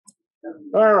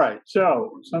All right,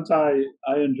 so since I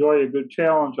enjoy a good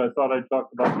challenge, I thought I'd talk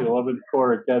about the 11th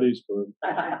Corps at Gettysburg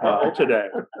today.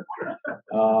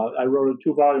 I wrote a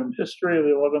 2-volume history of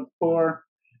the 11th Corps.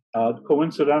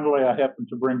 Coincidentally, I happen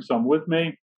to bring some with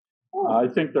me. I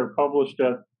think they're published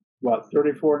at, what,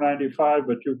 $34.95,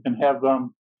 but you can have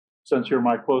them, since you're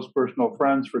my close personal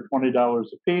friends, for $20 a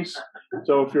piece.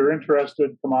 So if you're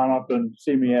interested, come on up and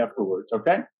see me afterwards,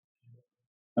 okay?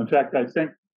 In fact, I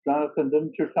think, Jonathan,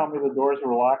 didn't you tell me the doors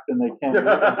were locked and they can't?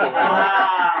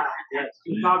 Yes,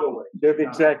 Chicago way.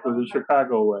 Exactly, the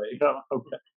Chicago way.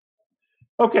 Okay.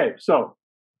 Okay, so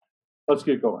let's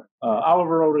get going.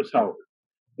 Oliver Otis Howard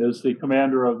is the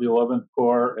commander of the 11th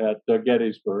Corps at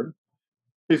Gettysburg.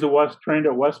 He's trained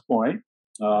at West Point.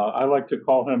 I like to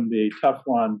call him the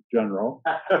Teflon General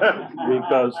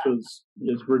because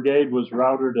his brigade was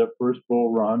routed at First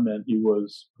Bull Run and he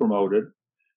was promoted.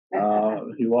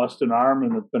 He lost an arm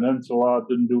in the peninsula,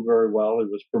 didn't do very well. He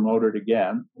was promoted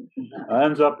again.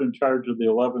 Ends up in charge of the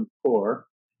 11th Corps.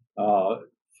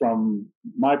 From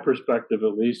my perspective,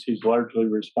 at least, he's largely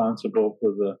responsible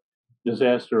for the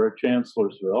disaster at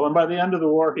Chancellorsville. And by the end of the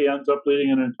war, he ends up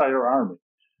leading an entire army.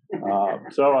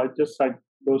 So I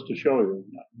goes to show you,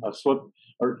 a slip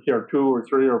or 2 or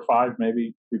 3 or 5,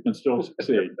 maybe you can still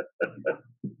succeed.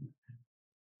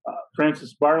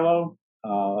 Francis Barlow,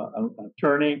 an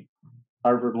attorney,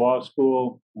 Harvard Law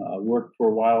School, worked for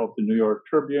a while at the New York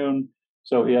Tribune,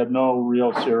 so he had no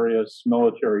real serious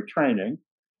military training.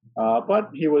 But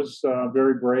he was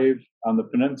very brave on the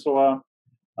peninsula.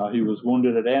 He was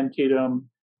wounded at Antietam,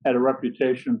 had a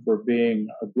reputation for being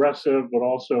aggressive, but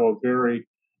also a very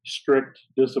strict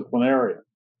disciplinarian.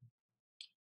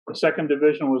 The 2nd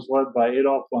Division was led by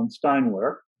Adolf von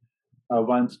Steinwehr.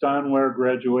 Von Steinwehr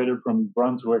graduated from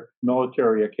Brunswick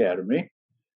Military Academy.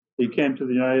 He came to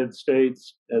the United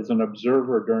States as an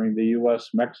observer during the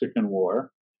U.S.-Mexican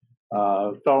War,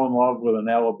 fell in love with an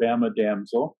Alabama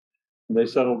damsel. They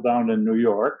settled down in New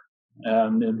York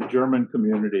and in the German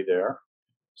community there.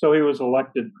 So he was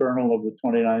elected colonel of the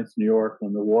 29th New York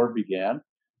when the war began,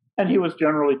 and he was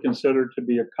generally considered to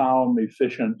be a calm,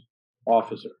 efficient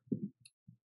officer.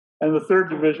 And the 3rd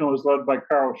Division was led by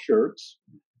Karl Schurz.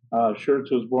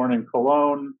 Schurz was born in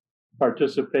Cologne,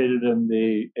 participated in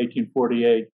the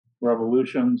 1848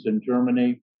 revolutions in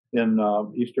Germany, in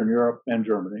Eastern Europe and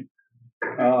Germany.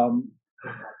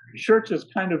 Schurz is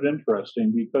kind of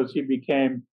interesting because he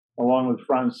became, along with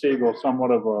Franz Sigel, somewhat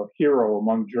of a hero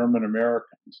among German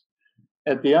Americans.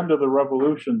 At the end of the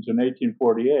revolutions in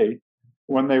 1848,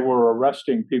 when they were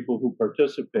arresting people who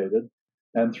participated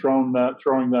and throwing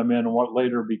them in what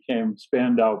later became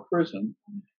Spandau Prison,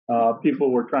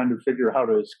 people were trying to figure how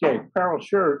to escape. Karl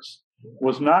Schurz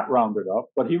was not rounded up,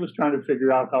 but he was trying to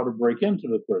figure out how to break into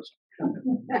the prison.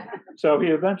 So he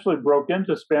eventually broke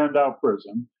into Spandau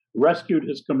Prison, rescued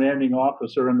his commanding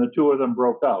officer, and the 2 of them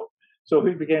broke out. So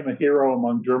he became a hero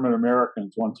among German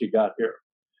Americans once he got here.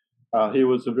 He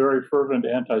was a very fervent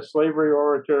anti-slavery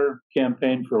orator,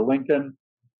 campaigned for Lincoln.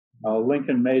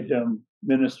 Lincoln made him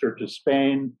minister to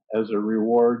Spain as a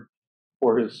reward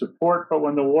for his support, but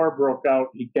when the war broke out,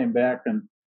 he came back and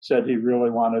said he really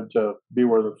wanted to be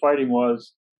where the fighting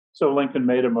was, so Lincoln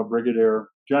made him a brigadier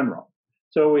general.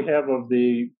 So we have, of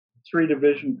the 3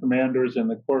 division commanders and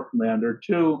the corps commander,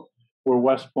 2 were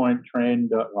West Point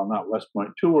trained, well, not West Point,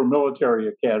 2 were military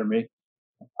academy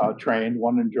trained,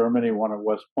 1 in Germany, 1 at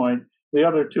West Point. The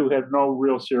other 2 had no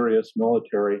real serious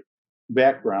military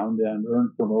background and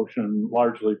earned promotion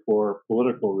largely for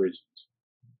political reasons.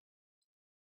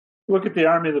 Look at the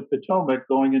Army of the Potomac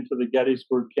going into the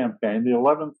Gettysburg campaign. The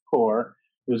 11th Corps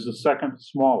is the 2nd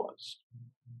smallest.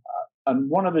 And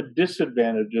one of the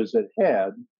disadvantages it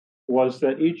had was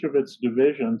that each of its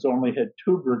divisions only had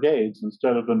 2 brigades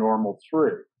instead of the normal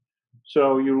 3.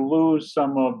 So you lose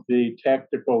some of the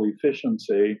tactical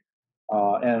efficiency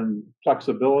and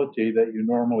flexibility that you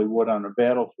normally would on a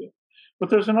battlefield. But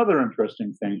there's another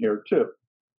interesting thing here, too.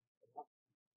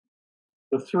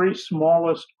 The 3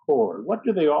 smallest corps, what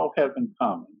do they all have in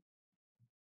common?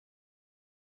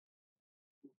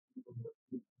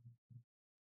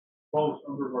 Most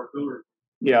number of artillery.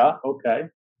 Yeah, okay.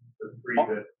 The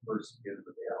 3 that first get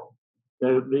the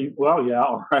battle. Well, yeah,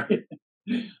 all right.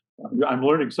 I'm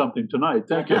learning something tonight.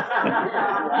 Thank you.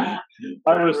 I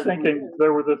was thinking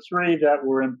there were the 3 that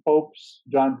were in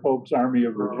John Pope's Army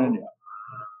of Virginia.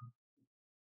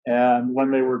 And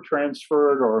when they were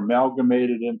transferred or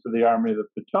amalgamated into the Army of the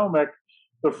Potomac,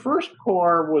 the 1st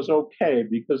Corps was okay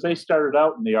because they started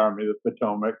out in the Army of the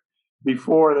Potomac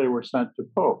before they were sent to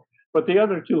Pope. But the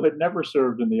other 2 had never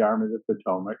served in the Army of the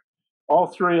Potomac. All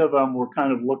 3 of them were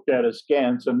kind of looked at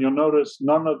askance, and you'll notice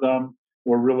none of them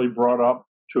were really brought up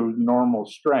to normal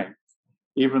strength,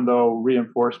 even though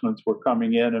reinforcements were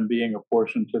coming in and being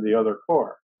apportioned to the other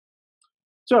corps.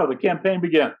 So the campaign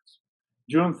begins.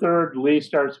 June 3rd, Lee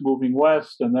starts moving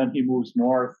west, and then he moves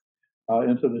north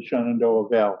into the Shenandoah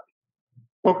Valley.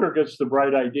 Hooker gets the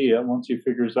bright idea, once he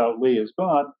figures out Lee is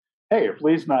gone, hey, if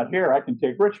Lee's not here, I can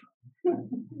take Richmond.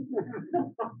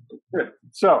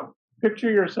 So picture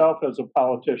yourself as a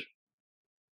politician.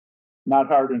 Not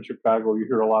hard in Chicago, you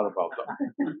hear a lot about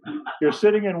them. You're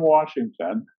sitting in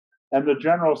Washington, and the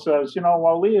general says, you know,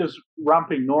 while Lee is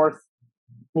romping north,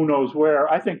 who knows where,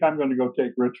 I think I'm going to go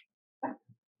take Richmond.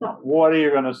 What are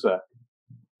you going to say?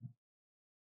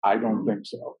 I don't think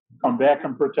so. Come back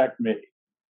and protect me.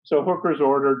 So Hooker's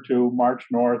ordered to march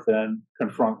north and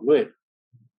confront Lee.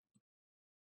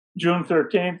 June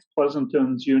 13th,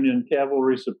 Pleasanton's Union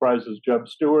cavalry surprises Jeb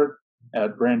Stuart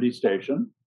at Brandy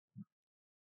Station.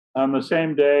 On the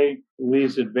same day,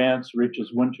 Lee's advance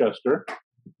reaches Winchester,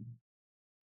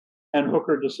 and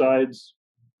Hooker decides,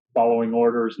 following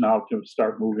orders, now to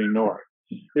start moving north.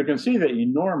 You can see the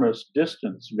enormous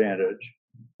distance advantage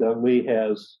that Lee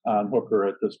has on Hooker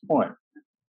at this point.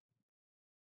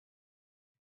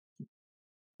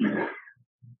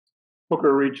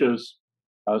 Hooker reaches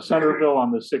Centerville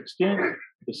on the 16th.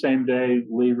 The same day,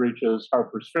 Lee reaches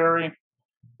Harper's Ferry.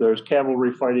 There's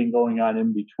cavalry fighting going on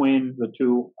in between the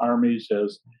two armies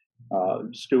as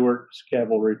Stuart's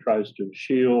cavalry tries to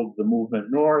shield the movement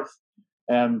north,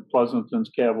 and Pleasanton's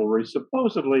cavalry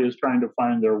supposedly is trying to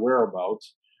find their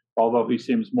whereabouts, although he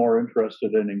seems more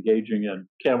interested in engaging in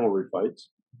cavalry fights.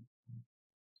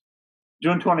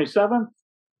 June 27th,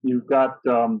 you've got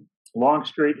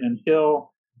Longstreet and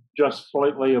Hill just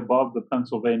slightly above the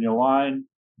Pennsylvania line.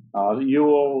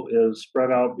 Ewell is spread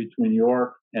out between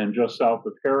York and just south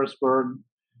of Harrisburg.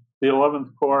 The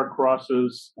 11th Corps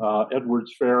crosses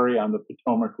Edwards Ferry on the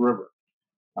Potomac River.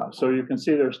 So you can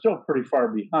see they're still pretty far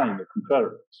behind the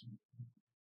Confederates.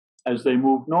 As they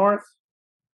move north,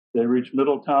 they reach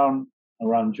Middletown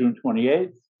around June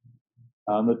 28th.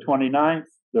 On the 29th,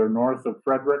 they're north of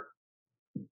Frederick.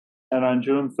 And on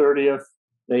June 30th,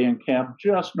 they encamp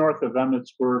just north of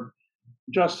Emmitsburg,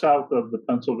 just south of the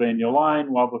Pennsylvania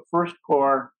line, while the 1st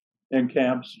Corps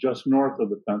encamps just north of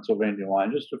the Pennsylvania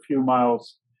line, just a few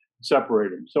miles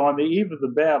separating. So on the eve of the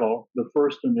battle, the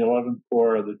 1st and the 11th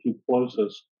Corps are the two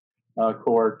closest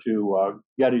corps to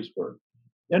Gettysburg.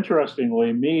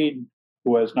 Interestingly, Meade,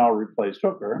 who has now replaced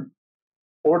Hooker,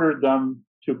 ordered them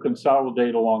to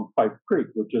consolidate along Pipe Creek,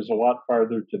 which is a lot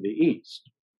farther to the east.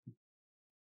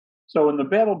 So when the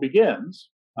battle begins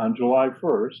on July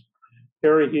 1st,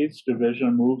 Harry Heath's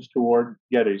division moves toward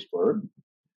Gettysburg.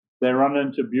 They run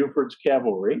into Buford's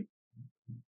cavalry.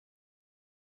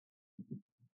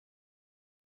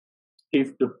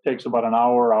 Heath takes about an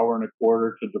hour, hour and a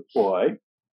quarter to deploy.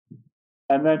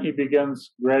 And then he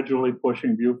begins gradually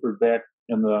pushing Buford back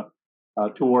in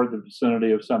toward the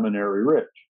vicinity of Seminary Ridge.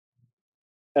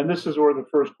 And this is where the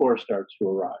 1st Corps starts to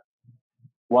arrive.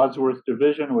 Wadsworth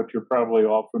Division, which you're probably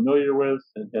all familiar with,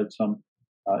 it had some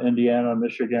Indiana,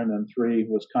 Michigan, and 3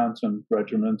 Wisconsin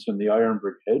regiments in the Iron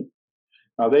Brigade.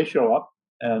 They show up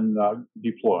and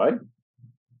deploy.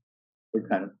 We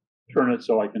kind of turn it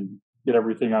so I can get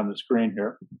everything on the screen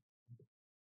here.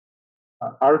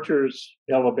 Archer's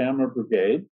Alabama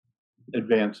Brigade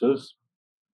advances.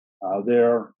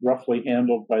 They're roughly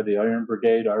handled by the Iron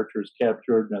Brigade. Archer's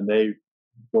captured, and they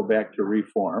go back to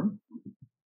reform.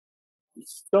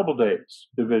 Doubleday's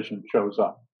division shows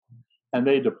up, and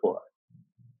they deploy.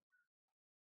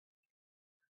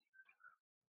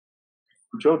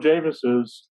 Joe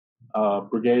Davis's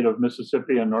brigade of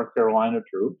Mississippi and North Carolina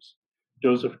troops,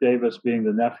 Joseph Davis being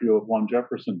the nephew of one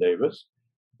Jefferson Davis,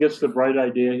 gets the bright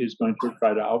idea he's going to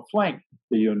try to outflank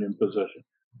the Union position.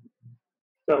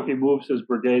 So he moves his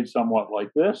brigade somewhat like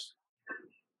this.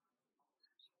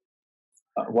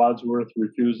 Wadsworth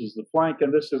refuses the flank,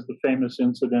 and this is the famous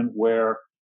incident where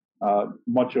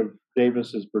much of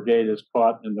Davis's brigade is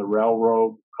caught in the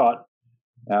railroad cut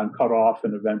and cut off,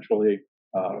 and eventually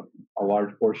a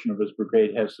large portion of his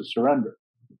brigade has to surrender.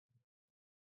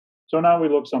 So now we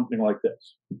look something like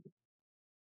this.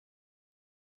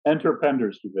 Enter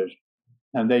Pender's division,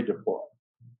 and they deploy.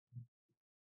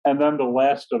 And then the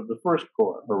last of the 1st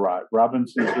Corps arrive.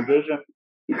 Robinson's division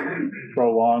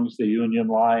prolongs the Union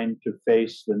line to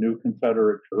face the new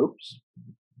Confederate troops.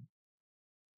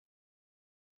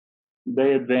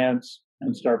 They advance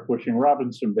and start pushing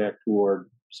Robinson back toward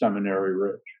Seminary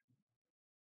Ridge.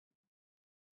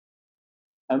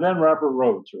 And then Robert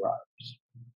Rhodes arrives.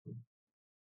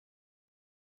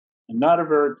 And not a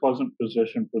very pleasant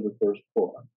position for the 1st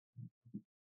Corps.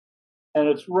 And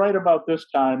it's right about this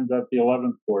time that the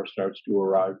 11th Corps starts to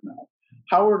arrive now.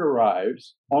 Howard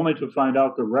arrives only to find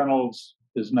out that Reynolds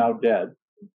is now dead.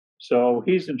 So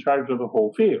he's in charge of the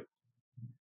whole field.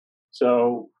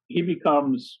 So he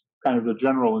becomes kind of the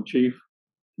general in chief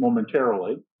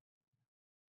momentarily.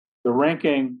 The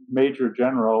ranking major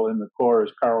general in the Corps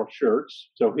is Carl Schurz.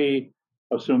 So he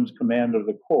assumes command of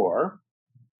the Corps.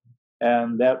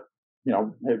 And that, you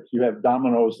know, you have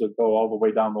dominoes that go all the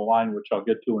way down the line, which I'll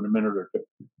get to in a minute or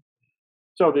two.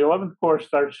 So the 11th Corps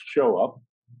starts to show up,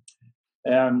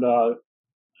 and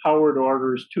Howard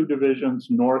orders 2 divisions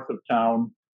north of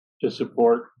town to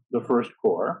support the 1st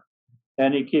Corps,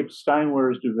 and he keeps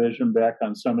Steinwehr's division back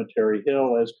on Cemetery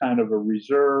Hill as kind of a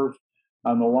reserve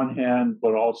on the one hand,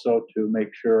 but also to make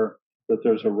sure that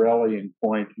there's a rallying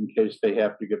point in case they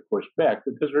have to get pushed back.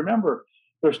 Because remember,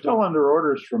 they're still under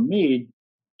orders from Meade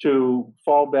to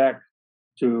fall back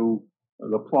to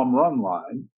the Plum Run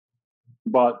line,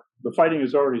 but the fighting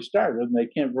has already started and they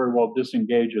can't very well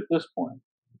disengage at this point.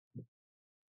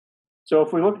 So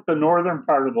if we look at the northern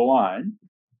part of the line,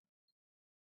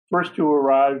 first to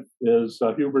arrive is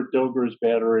Hubert Dilger's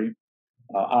battery,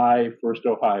 I, 1st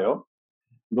Ohio.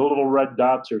 The little red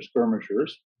dots are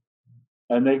skirmishers,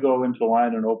 and they go into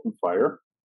line and open fire.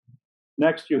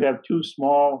 Next, you have 2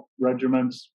 small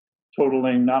regiments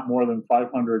totaling not more than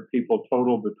 500 people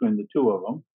total between the 2 of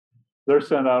them. They're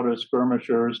sent out as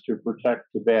skirmishers to protect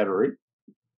the battery.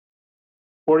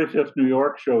 45th New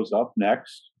York shows up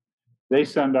next. They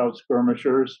send out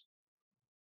skirmishers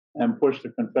and push the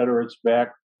Confederates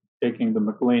back, taking the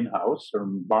McLean house or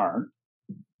barn.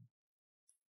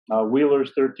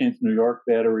 Wheeler's 13th New York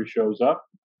battery shows up.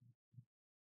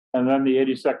 And then the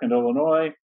 82nd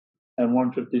Illinois and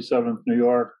 157th New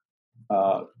York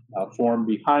form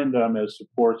behind them as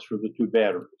supports for the 2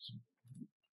 batteries.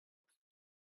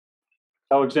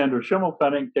 Alexander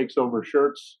Schimmelpfennig takes over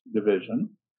Schurz's division.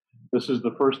 This is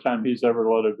the first time he's ever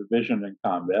led a division in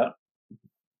combat.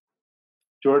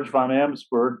 George von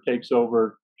Amsberg takes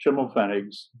over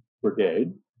Schimmelpfennig's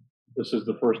brigade. This is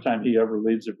the first time he ever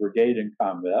leads a brigade in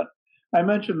combat. I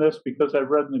mention this because I've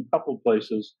read in a couple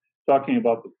places talking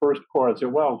about the 1st Corps. I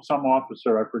said, well, some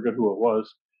officer, I forget who it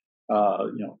was,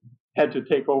 had to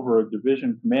take over a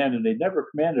division command, and they'd never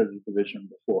commanded a division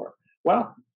before.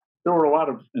 Well, there were a lot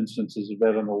of instances of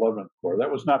that in the 11th Corps. That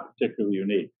was not particularly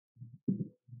unique.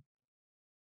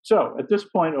 So at this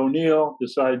point, O'Neill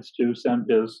decides to send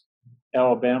his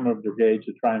Alabama brigade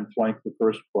to try and flank the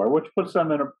 1st Corps, which puts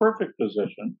them in a perfect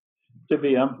position to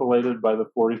be enfiladed by the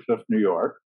 45th New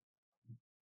York.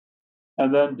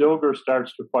 And then Dilger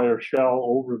starts to fire shell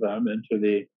over them into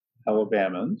the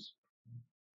Alabamans.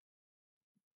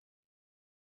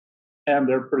 And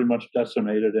they're pretty much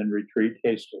decimated and retreat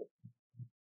hastily.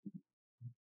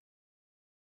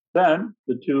 Then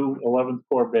the 2 11th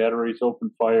Corps batteries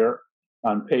open fire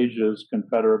on Page's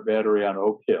Confederate battery on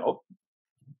Oak Hill.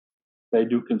 They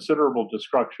do considerable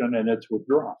destruction, and it's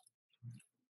withdrawn.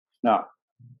 Now,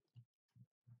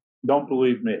 don't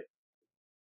believe me.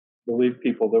 Believe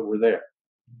people that were there.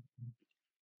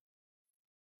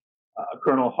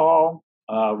 Colonel Hall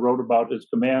wrote about his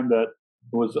command that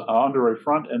was under a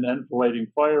front and enfilading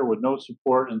fire with no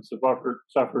support and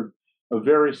suffered a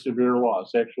very severe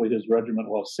loss. Actually, his regiment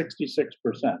lost 66%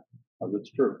 of its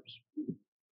troops.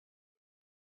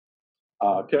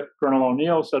 Colonel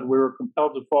O'Neill said, we were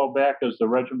compelled to fall back as the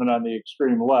regiment on the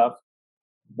extreme left,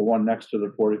 the one next to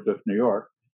the 45th New York,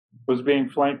 was being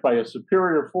flanked by a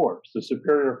superior force. The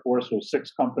superior force was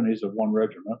 6 companies of 1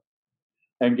 regiment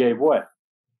and gave way.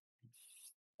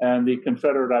 And the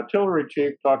Confederate artillery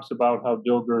chief talks about how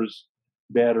Dilger's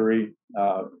battery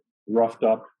roughed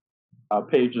up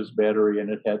Page's battery, and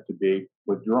it had to be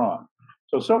withdrawn.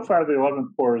 So far, the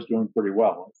 11th Corps is doing pretty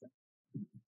well, I think.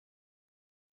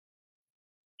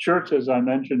 Schurz, as I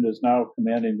mentioned, is now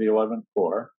commanding the 11th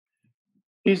Corps.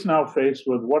 He's now faced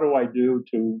with, what do I do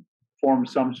to form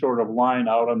some sort of line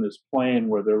out on this plain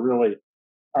where there really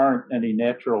aren't any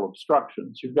natural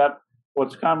obstructions? You've got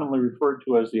what's commonly referred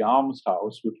to as the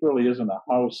almshouse, which really isn't a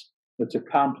house, it's a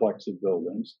complex of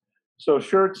buildings. So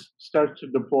Schurz starts to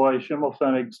deploy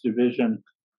Schimmelpfennig's division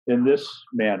in this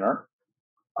manner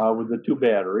with the 2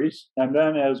 batteries. And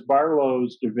then as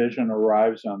Barlow's division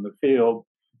arrives on the field,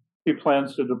 he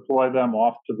plans to deploy them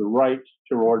off to the right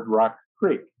toward Rock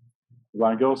Creek,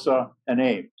 Von Gilsa, and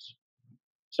Ames.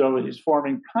 So he's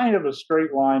forming kind of a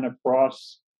straight line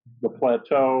across the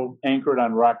plateau, anchored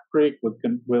on Rock Creek with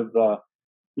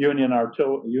Union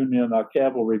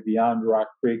cavalry beyond Rock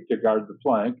Creek to guard the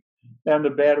flank, and the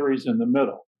batteries in the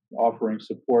middle, offering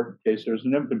support in case there's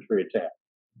an infantry attack.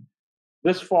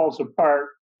 This falls apart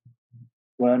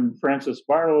when Francis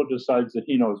Barlow decides that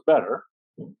he knows better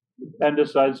and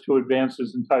decides to advance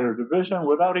his entire division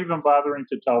without even bothering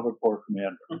to tell the corps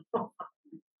commander.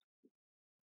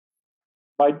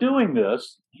 By doing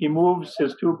this, he moves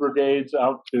his 2 brigades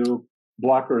out to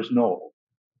Blocker's Knoll.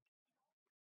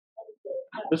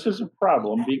 This is a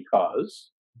problem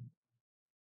because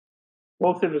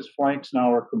both of his flanks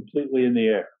now are completely in the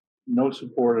air, no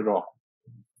support at all.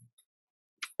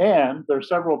 And they're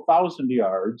several thousand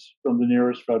yards from the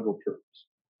nearest federal troops.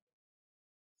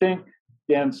 Think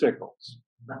Dan Sickles.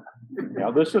 Now,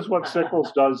 this is what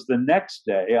Sickles does the next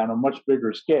day on a much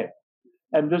bigger scale.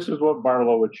 And this is what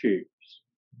Barlow achieves.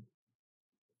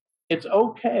 It's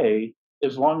okay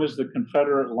as long as the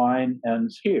Confederate line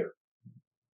ends here,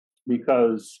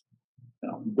 because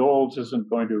Doles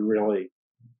isn't going to really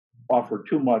offer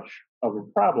too much of a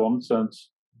problem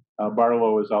since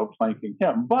Barlow is outflanking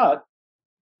him. But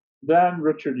then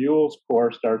Richard Ewell's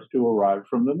corps starts to arrive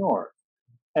from the north.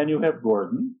 And you have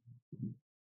Gordon,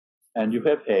 and you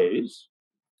have Hayes,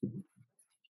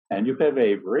 and you have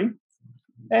Avery,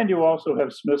 and you also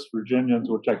have Smith's Virginians,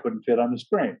 which I couldn't fit on the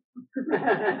screen.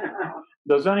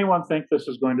 Does anyone think this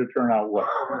is going to turn out well?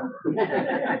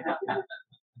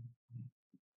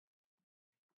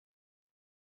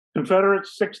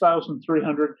 Confederates,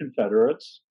 6,300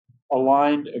 Confederates,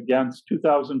 aligned against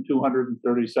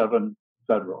 2,237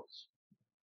 Federals.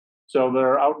 So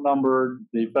they're outnumbered,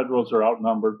 the Federals are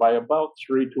outnumbered by about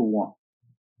 3 to 1.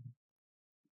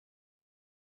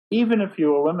 Even if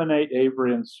you eliminate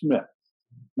Avery and Smith.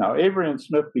 Now, Avery and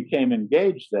Smith became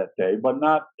engaged that day, but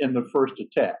not in the first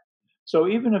attack. So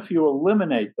even if you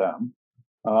eliminate them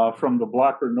from the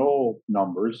Blocker Knoll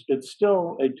numbers, it's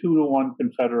still a 2 to 1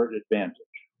 Confederate advantage.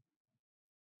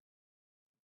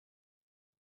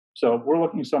 So we're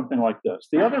looking something like this.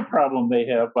 The other problem they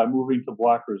have by moving to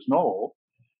Blocker's Knoll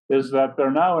is that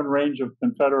they're now in range of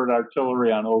Confederate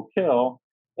artillery on Oak Hill,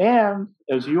 and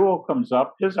as Ewell comes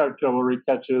up, his artillery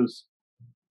catches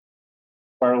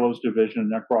Barlow's division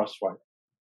in a crossfire.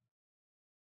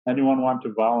 Anyone want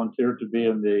to volunteer to be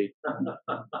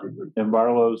in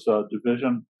Barlow's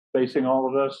division facing all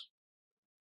of this?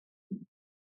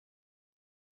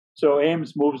 So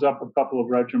Ames moves up a couple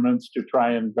of regiments to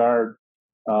try and guard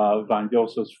von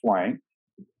Gilsa's flank.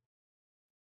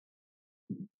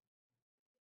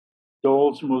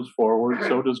 Doles moves forward,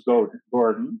 so does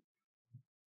Gordon,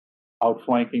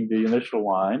 outflanking the initial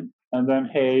line, and then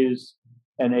Hayes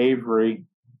and Avery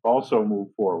also move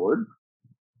forward.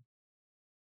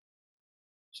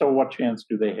 So what chance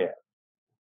do they have?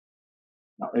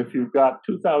 Now, if you've got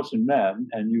 2,000 men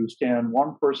and you stand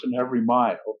 1 person every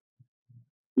mile,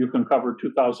 you can cover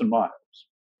 2,000 miles.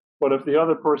 But if the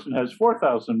other person has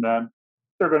 4,000 men,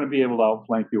 they're going to be able to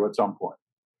outflank you at some point.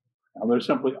 Now, there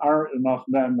simply aren't enough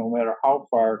men, no matter how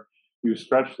far you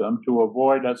stretch them, to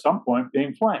avoid at some point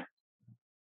being flanked.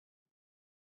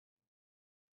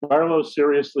 Barlow's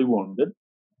seriously wounded.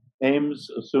 Ames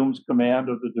assumes command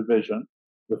of the division,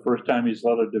 the first time he's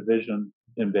led a division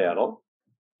in battle.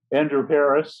 Andrew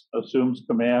Harris assumes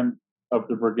command of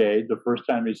the brigade, the first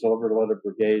time he's ever led a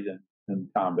brigade in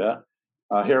combat.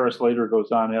 Harris later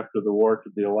goes on after the war to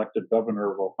be elected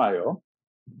governor of Ohio.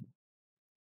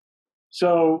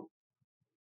 So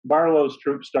Barlow's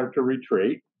troops start to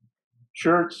retreat.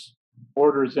 Schurz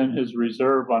orders in his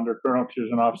reserve under Colonel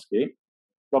Krzyzanowski,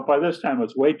 but by this time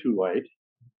it's way too late.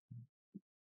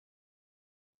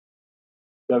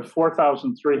 The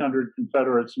 4,300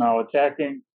 Confederates now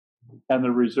attacking, and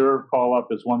the reserve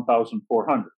call-up is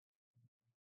 1,400.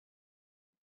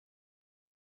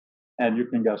 And you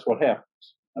can guess what happens.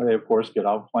 They, of course, get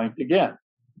outflanked again.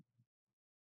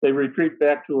 They retreat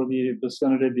back to the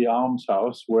vicinity of the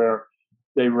almshouse, where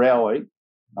they rally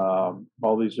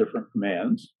all these different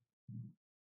commands.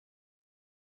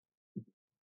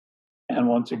 And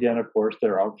once again, of course,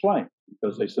 they're outflanked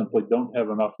because they simply don't have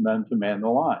enough men to man the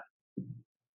line.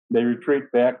 They retreat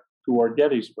back toward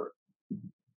Gettysburg.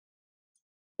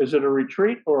 Is it a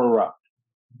retreat or a rout?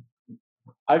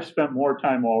 I've spent more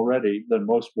time already than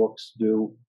most books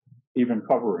do even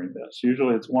covering this.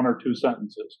 Usually it's 1 or 2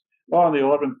 sentences. Oh, and the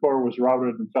 11th Corps was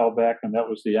routed and fell back, and that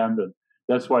was the end, and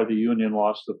that's why the Union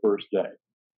lost the first day.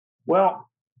 Well,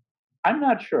 I'm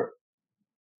not sure.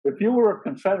 If you were a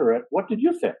Confederate, what did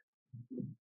you think?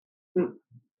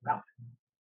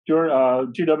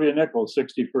 G.W. Nichols,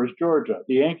 61st Georgia.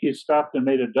 The Yankees stopped and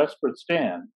made a desperate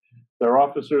stand. Their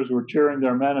officers were cheering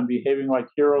their men and behaving like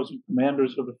heroes and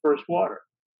commanders of the First Water.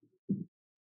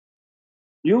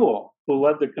 Ewell, who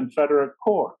led the Confederate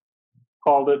Corps,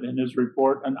 called it in his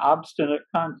report an obstinate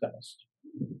contest.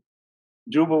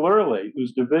 Jubal Early,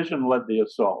 whose division led the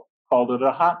assault, called it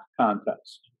a hot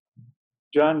contest.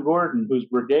 John Gordon, whose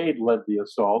brigade led the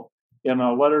assault, in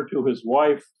a letter to his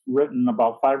wife written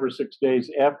about 5 or 6 days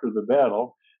after the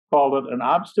battle, called it an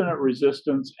obstinate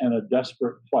resistance and a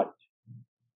desperate fight.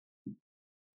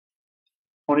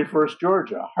 21st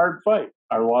Georgia, hard fight.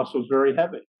 Our loss was very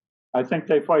heavy. I think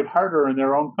they fight harder in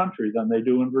their own country than they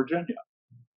do in Virginia.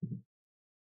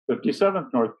 57th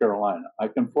North Carolina, I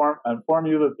can inform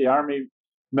you that the Army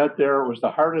met there. It was the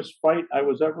hardest fight I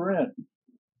was ever in.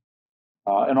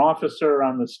 An officer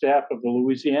on the staff of the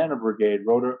Louisiana Brigade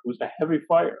wrote it was a heavy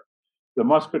fire. The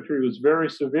musketry was very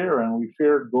severe, and we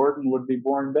feared Gordon would be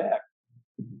borne back.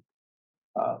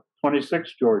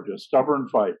 26th Georgia, stubborn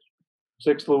fight.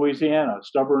 6th Louisiana,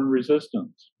 stubborn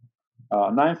resistance.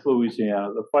 9th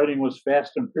Louisiana, the fighting was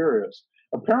fast and furious.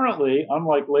 Apparently,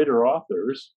 unlike later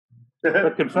authors,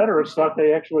 the Confederates thought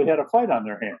they actually had a fight on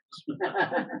their hands.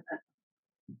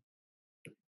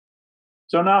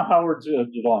 So now Howard's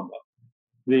dilemma.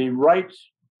 The right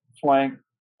flank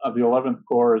of the 11th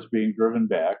Corps is being driven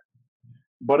back,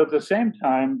 but at the same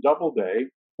time, Doubleday,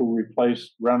 who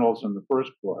replaced Reynolds in the 1st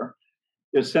Corps,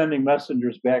 is sending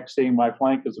messengers back saying, my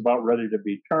flank is about ready to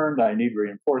be turned. I need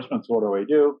reinforcements. What do I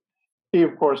do? He,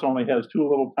 of course, only has 2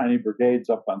 little tiny brigades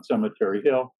up on Cemetery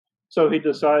Hill. So he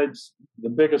decides the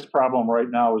biggest problem right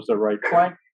now is the right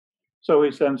flank. So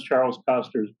he sends Charles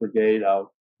Custer's brigade out.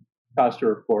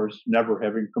 Custer, of course, never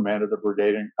having commanded a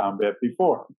brigade in combat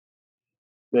before.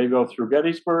 They go through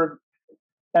Gettysburg,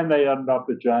 and they end up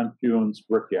at John Pune's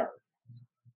brickyard.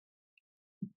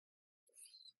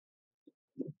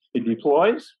 He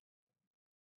deploys.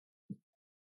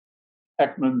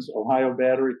 Heckman's Ohio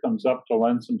Battery comes up to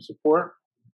lend some support,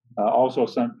 also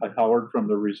sent by Howard from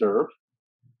the reserve.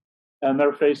 And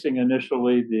they're facing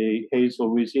initially the Hayes,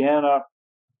 Louisiana,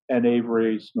 and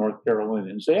Avery's North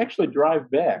Carolinians. They actually drive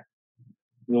back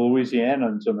the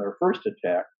Louisianans in their first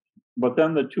attack, but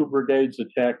then the 2 brigades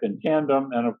attack in tandem,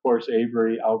 and of course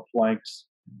Avery outflanks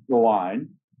the line,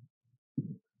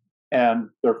 and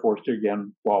they're forced to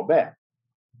again fall back.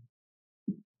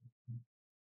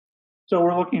 So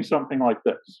we're looking something like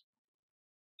this.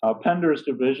 Pender's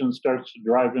division starts to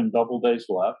drive in Doubleday's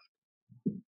left.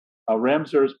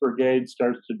 Ramseur's brigade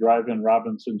starts to drive in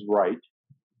Robinson's right.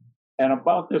 And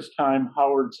about this time,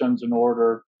 Howard sends an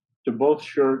order to both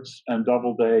Schurz and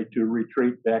Doubleday to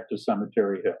retreat back to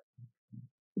Cemetery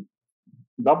Hill.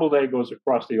 Doubleday goes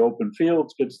across the open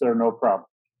fields, gets there no problem.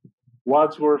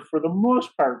 Wadsworth, for the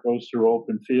most part, goes through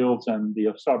open fields and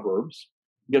the suburbs,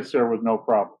 gets there with no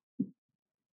problem.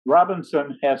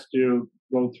 Robinson has to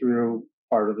go through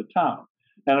part of the town.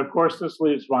 And of course, this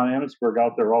leaves von Emmetsburg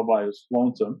out there all by his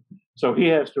lonesome. So he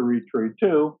has to retreat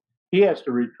too. He has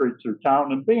to retreat through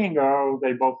town, and bingo,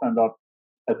 they both end up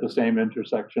at the same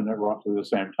intersection at roughly the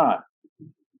same time.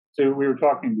 So we were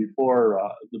talking before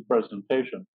the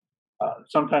presentation.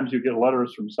 Sometimes you get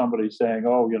letters from somebody saying,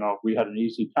 oh, you know, we had an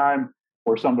easy time,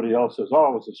 or somebody else says,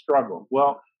 oh, it was a struggle.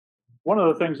 Well, one of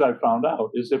the things I found out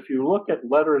is if you look at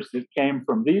letters that came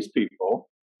from these people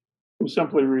who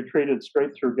simply retreated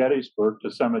straight through Gettysburg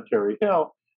to Cemetery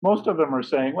Hill, most of them are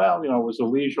saying, well, you know, it was a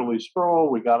leisurely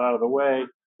stroll. We got out of the way.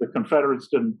 The Confederates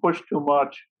didn't push too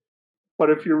much. But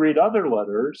if you read other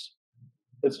letters,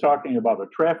 it's talking about a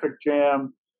traffic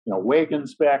jam, you know,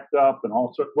 wagons backed up and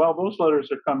all sorts. Well, those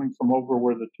letters are coming from over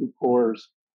where the 2 corps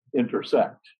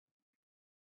intersect.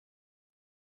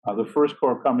 The 1st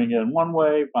Corps coming in one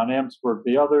way, von Emmetsburg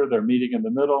the other. They're meeting in the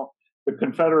middle. The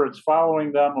Confederates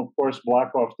following them, of course,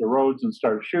 block off the roads and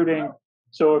start shooting.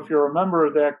 So if you're a member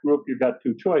of that group, you've got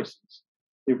 2 choices.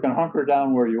 You can hunker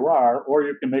down where you are, or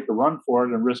you can make a run for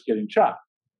it and risk getting shot.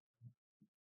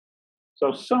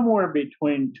 So somewhere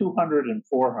between 200 and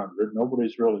 400,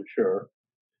 nobody's really sure,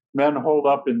 men hold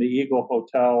up in the Eagle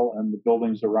Hotel and the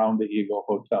buildings around the Eagle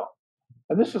Hotel.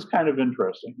 And this is kind of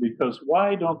interesting because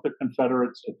why don't the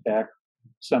Confederates attack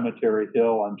Cemetery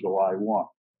Hill on July 1?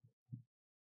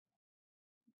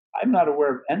 I'm not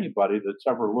aware of anybody that's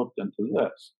ever looked into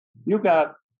this. You've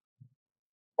got,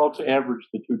 folks average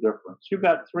the 2 difference. You've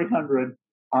got 300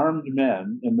 armed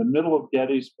men in the middle of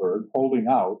Gettysburg holding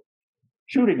out,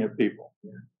 shooting at people.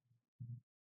 Yeah.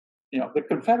 You know, the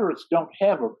Confederates don't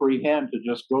have a free hand to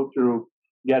just go through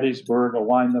Gettysburg,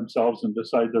 align themselves, and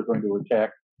decide they're going to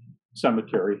attack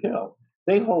Cemetery Hill.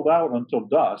 They hold out until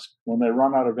dusk. When they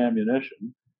run out of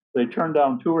ammunition, they turn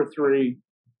down 2 or 3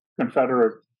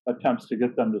 Confederate attempts to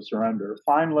get them to surrender.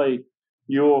 Finally,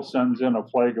 Ewell sends in a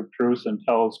flag of truce and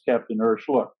tells Captain Hirsch,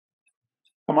 look,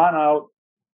 come on out,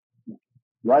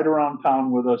 right around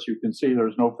town with us. You can see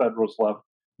there's no Federals left.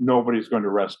 Nobody's going to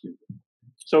rescue you.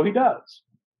 So he does.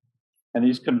 And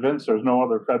he's convinced there's no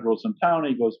other Federals in town.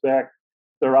 He goes back.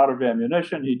 They're out of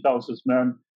ammunition. He tells his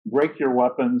men, break your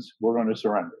weapons, we're going to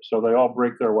surrender. So they all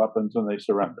break their weapons and they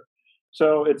surrender.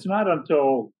 So it's not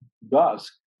until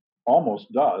dusk,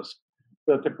 almost dusk,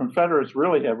 that the Confederates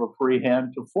really have a free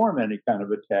hand to form any kind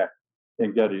of attack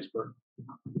in Gettysburg.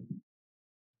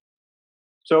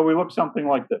 So we look something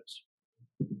like this.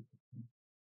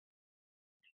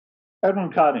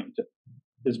 Edwin Coddington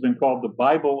has been called the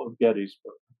Bible of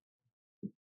Gettysburg.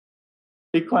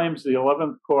 He claims the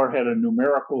 11th Corps had a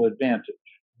numerical advantage.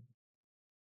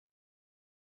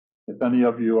 If any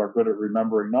of you are good at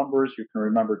remembering numbers, you can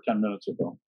remember 10 minutes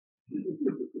ago.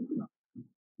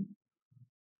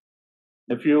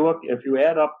 If you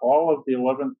add up all of the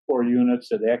 11th Corps units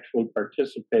that actually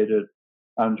participated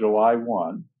on July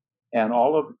 1, and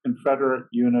all of the Confederate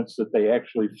units that they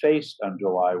actually faced on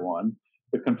July 1,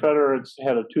 the Confederates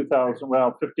had a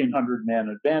 1,500 man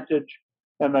advantage,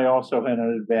 and they also had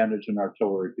an advantage in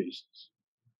artillery pieces.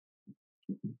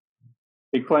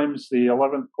 He claims the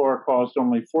 11th Corps caused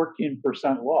only 14%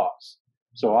 loss,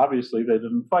 so obviously they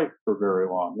didn't fight for very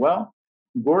long. Well,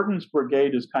 Gordon's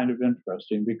brigade is kind of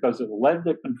interesting because it led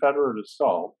the Confederate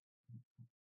assault,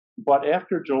 but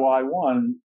after July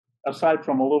 1, aside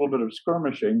from a little bit of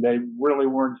skirmishing, they really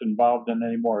weren't involved in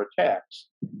any more attacks.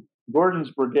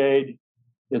 Gordon's brigade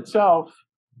itself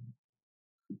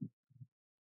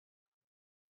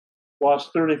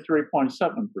lost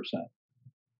 33.7%,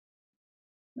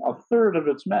 a third of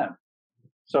its men.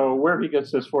 So where he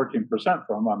gets this 14%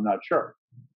 from, I'm not sure.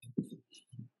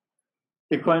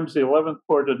 He claims the 11th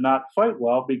Corps did not fight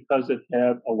well because it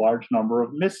had a large number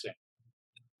of missing.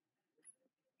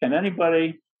 Can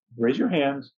anybody, raise your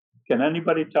hands, can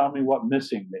anybody tell me what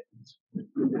missing means?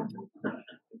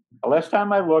 The last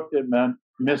time I looked, it meant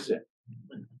missing.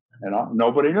 You know,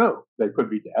 nobody knew. They could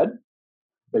be dead.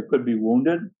 They could be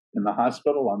wounded in the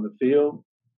hospital, on the field.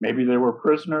 Maybe they were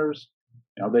prisoners.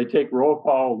 You know, they take roll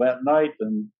call that night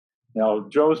and, you know,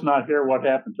 Joe's not here. What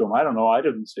happened to him? I don't know. I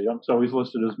didn't see him. So he's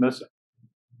listed as missing.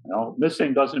 You know,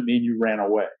 missing doesn't mean you ran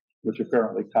away, which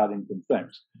apparently Coddington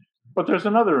thinks. But there's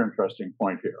another interesting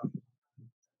point here.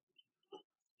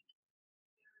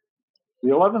 The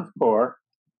 11th Corps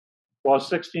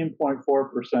lost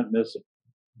 16.4% missing.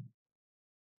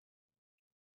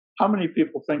 How many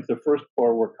people think the 1st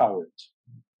Corps were cowards?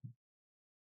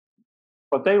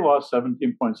 But they lost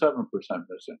 17.7%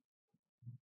 missing.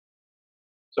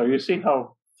 So you see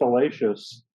how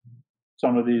fallacious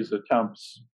some of these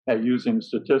attempts at using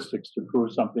statistics to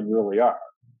prove something really are.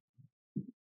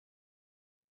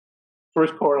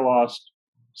 1st Corps lost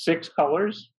 6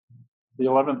 colors, the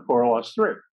 11th Corps lost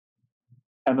 3.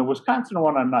 And the Wisconsin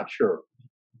one, I'm not sure.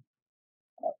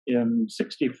 In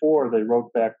 '64, they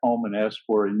wrote back home and asked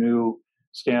for a new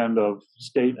stand of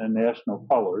state and national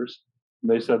colors.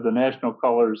 They said the national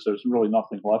colors, there's really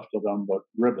nothing left of them but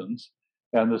ribbons.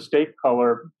 And the state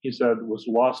color, he said, was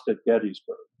lost at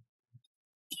Gettysburg.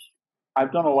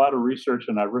 I've done a lot of research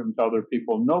and I've written to other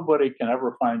people. Nobody can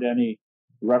ever find any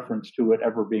reference to it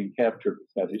ever being captured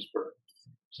at Gettysburg.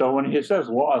 So when he says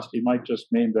lost, he might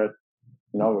just mean that,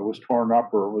 you know, it was torn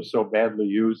up or it was so badly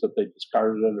used that they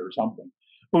discarded it or something.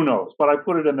 Who knows? But I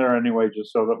put it in there anyway,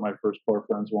 just so that my 1st Corps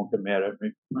friends won't get mad at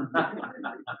me.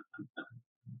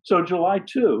 So July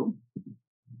 2,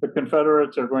 the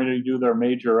Confederates are going to do their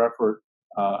major effort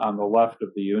on the left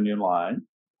of the Union line.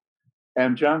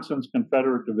 And Johnson's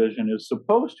Confederate division is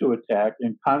supposed to attack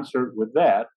in concert with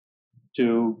that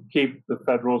to keep the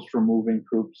Federals from moving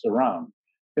troops around.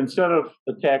 Instead of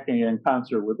attacking in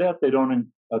concert with that, they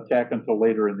don't attack until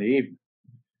later in the evening.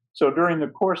 So during the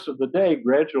course of the day,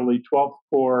 gradually 12th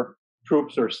Corps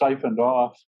troops are siphoned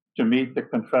off to meet the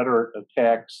Confederate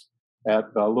attacks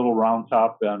at Little Round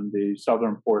Top and the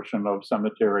southern portion of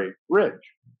Cemetery Ridge.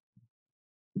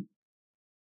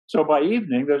 So by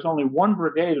evening, there's only one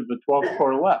brigade of the 12th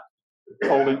Corps left,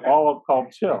 holding all of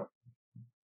Culp's Hill.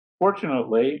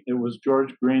 Fortunately, it was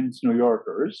George Greene's New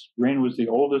Yorkers. Greene was the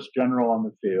oldest general on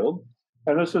the field,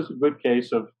 and this is a good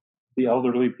case of the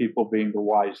elderly people being the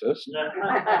wisest,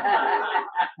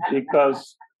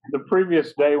 because the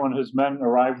previous day when his men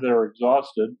arrived there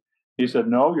exhausted, he said,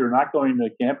 no, you're not going to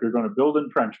camp, you're going to build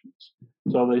entrenchments.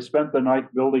 So they spent the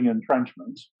night building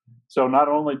entrenchments. So not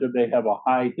only did they have a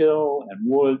high hill and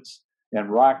woods and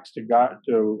rocks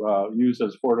to use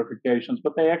as fortifications,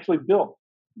 but they actually built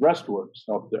breastworks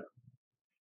up there.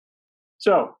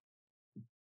 So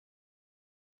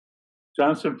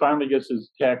Johnson finally gets his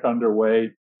attack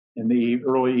underway in the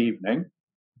early evening.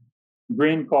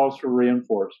 Greene calls for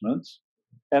reinforcements,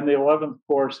 and the 11th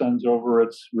Corps sends over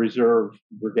its reserve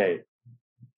brigade.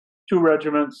 2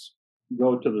 regiments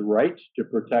go to the right to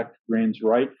protect Greene's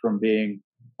right from being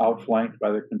outflanked by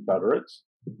the Confederates,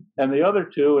 And the other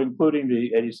two, including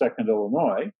the 82nd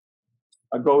Illinois,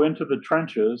 go into the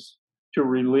trenches to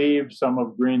relieve some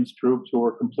of Greene's troops who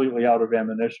were completely out of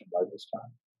ammunition by this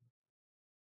time.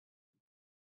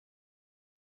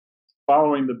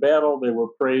 Following the battle, they were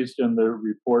praised in the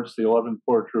reports. The 11th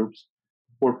Corps troops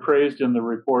were praised in the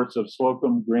reports of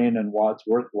Slocum, Greene, and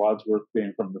Wadsworth, Wadsworth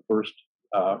being from the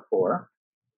 1st Corps.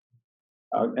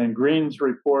 In Greene's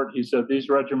report, he said, these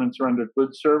regiments rendered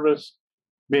good service,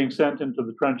 being sent into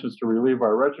the trenches to relieve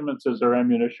our regiments as their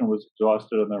ammunition was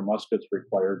exhausted and their muskets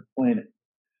required cleaning.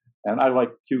 And I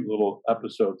like cute little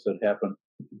episodes that happen.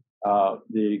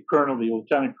 The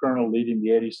lieutenant colonel leading the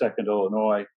 82nd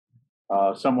Illinois,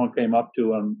 someone came up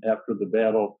to him after the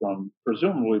battle from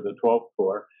presumably the 12th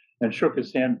Corps and shook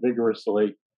his hand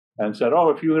vigorously and said, oh,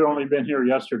 if you had only been here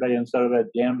yesterday instead of that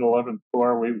damned 11th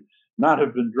Corps, we would not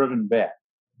have been driven back.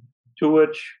 To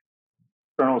which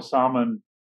Colonel Salmon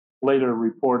later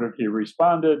reported, he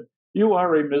responded, you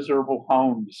are a miserable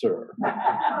hound, sir.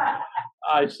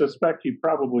 I suspect he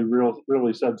probably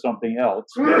really said something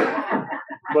else,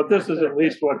 but this is at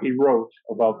least what he wrote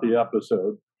about the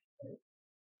episode.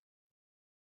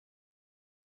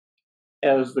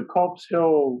 As the Culp's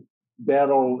Hill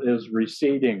battle is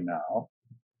receding now,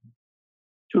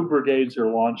 2 brigades are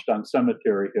launched on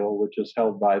Cemetery Hill, which is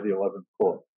held by the 11th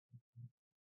Corps.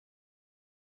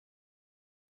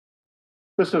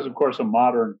 This is, of course, a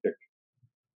modern picture.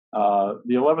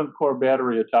 The 11th Corps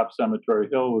battery atop Cemetery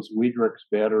Hill was Wiedrich's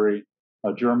battery,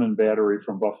 a German battery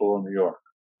from Buffalo, New York.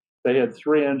 They had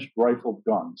 3-inch rifled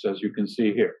guns, as you can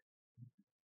see here.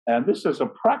 And this is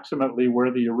approximately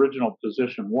where the original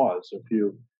position was. If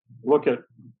you look at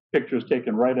pictures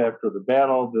taken right after the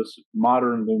battle, this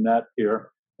modern lunette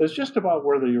here is just about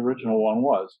where the original one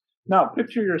was. Now,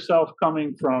 picture yourself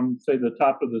coming from, say, the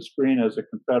top of the screen as a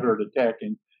Confederate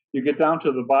attacking. You get down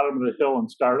to the bottom of the hill and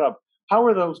start up. How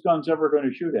are those guns ever going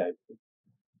to shoot at you?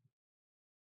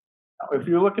 Now, if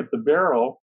you look at the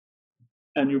barrel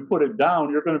and you put it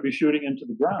down, you're going to be shooting into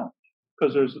the ground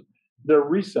because they're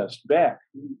recessed back.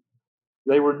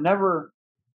 They were never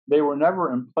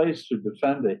in place to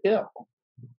defend a hill.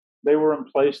 They were in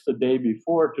place the day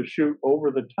before to shoot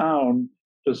over the town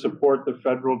to support the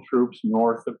federal troops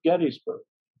north of Gettysburg.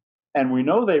 And we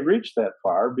know they reached that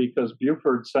far because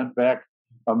Buford sent back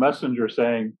a messenger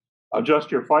saying,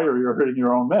 adjust your fire, you're hurting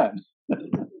your own men.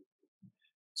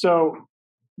 So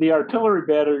the artillery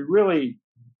battery really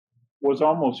was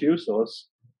almost useless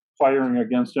firing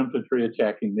against infantry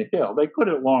attacking the hill. They could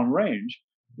at long range,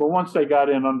 but once they got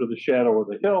in under the shadow of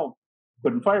the hill,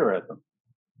 couldn't fire at them.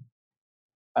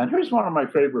 And here's one of my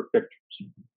favorite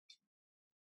pictures.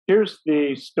 Here's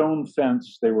the stone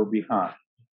fence they were behind.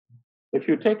 If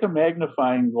you take a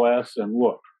magnifying glass and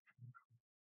look,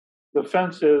 the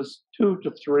fence is 2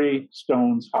 to 3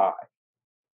 stones high.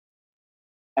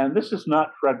 And this is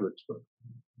not Fredericksburg.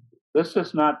 This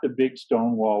is not the big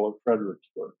stone wall of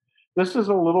Fredericksburg. This is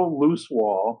a little loose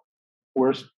wall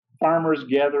where farmers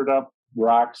gathered up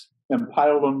rocks and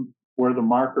piled them where the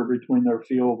marker between their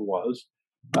field was.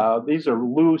 These are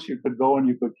loose. You could go and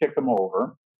you could kick them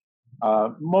over.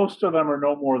 Most of them are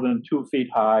no more than 2 feet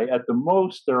high. At the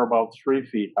most, they're about 3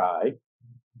 feet high.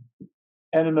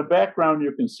 And in the background,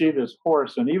 you can see this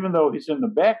horse. And even though he's in the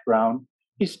background,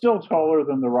 he's still taller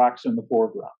than the rocks in the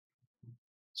foreground.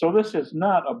 So this is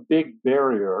not a big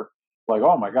barrier like,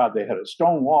 oh my God, they had a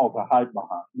stone wall to hide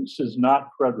behind. This is not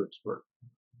Fredericksburg.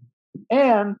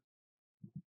 And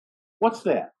what's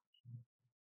that?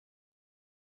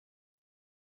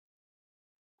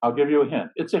 I'll give you a hint.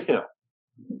 It's a hill.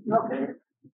 Okay.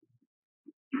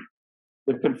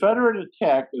 The Confederate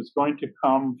attack is going to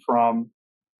come from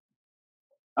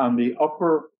on the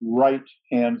upper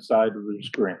right-hand side of the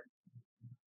screen.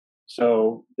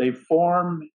 So they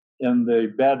form in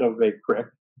the bed of a creek,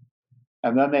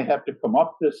 and then they have to come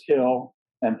up this hill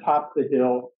and top the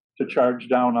hill to charge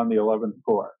down on the 11th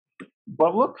Corps.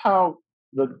 But look how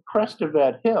the crest of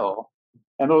that hill,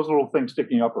 and those little things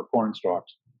sticking up are corn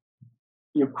stalks,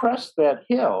 you crest that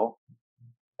hill,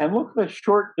 and look at the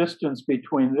short distance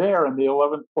between there and the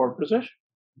 11th Corps position.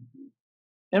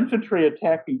 Infantry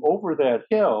attacking over that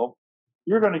hill,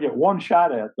 you're going to get one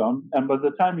shot at them, and by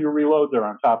the time you reload, they're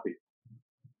on top of you.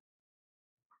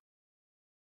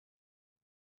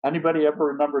 Anybody ever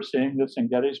remember seeing this in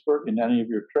Gettysburg in any of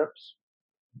your trips?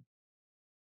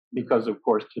 Because, of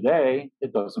course, today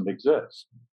it doesn't exist.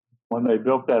 When they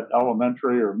built that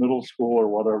elementary or middle school or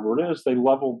whatever it is, they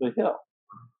leveled the hill.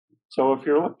 So if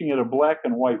you're looking at a black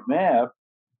and white map,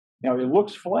 it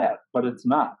looks flat, but it's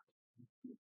not.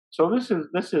 So this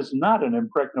is not an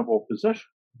impregnable position.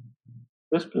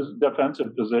 This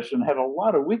defensive position had a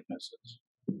lot of weaknesses.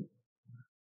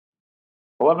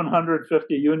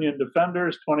 1,150 Union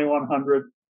defenders,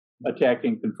 2,100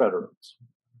 attacking Confederates.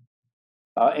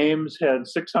 Ames had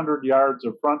 600 yards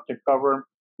of front to cover.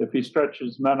 If he stretched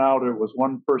his men out, it was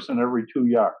one person every 2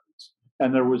 yards.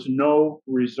 And there was no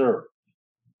reserve,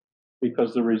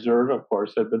 because the reserve, of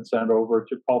course, had been sent over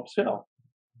to Culp's Hill.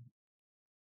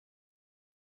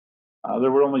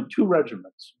 There were only 2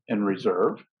 regiments in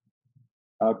reserve.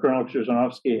 Colonel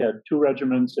Krzyzanowski had 2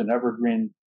 regiments in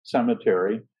Evergreen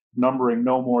Cemetery, numbering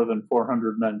no more than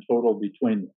 400 men total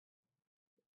between them.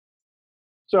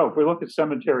 So if we look at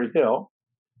Cemetery Hill,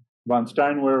 von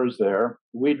Steinwehr is there,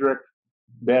 Wiedrich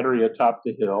battery atop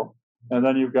the hill, and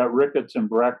then you've got Ricketts and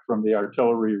Breck from the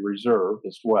artillery reserve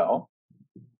as well.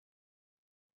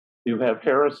 You have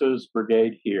Harris's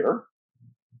brigade here,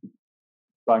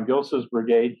 von Gilsa's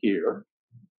brigade here.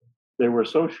 They were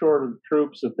so short of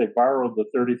troops that they borrowed the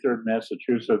 33rd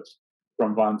Massachusetts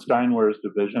from von Steinwehr's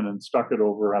division and stuck it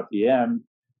over at the end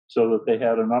so that they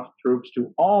had enough troops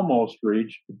to almost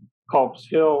reach Culp's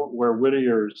Hill, where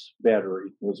Whittier's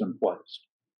battery was emplaced.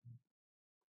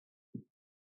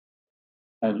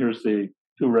 And here's the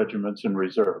 2 regiments in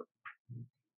reserve.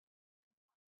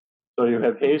 So you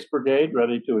have Hayes' brigade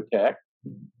ready to attack,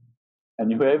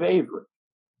 and you have Avery.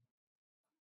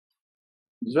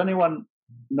 Does anyone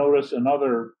notice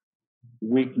another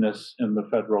weakness in the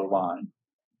Federal line?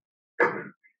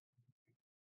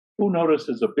 Who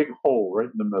notices a big hole right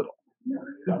in the middle?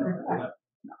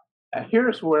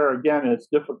 Here's where, again, it's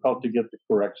difficult to get the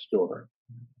correct story.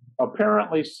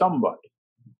 Apparently somebody,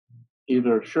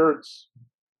 either Schurz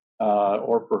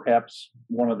or perhaps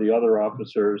one of the other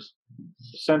officers,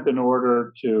 sent an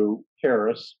order to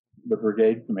Harris, the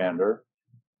brigade commander,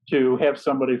 to have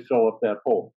somebody fill up that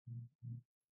hole.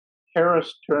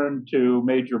 Harris turned to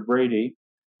Major Brady,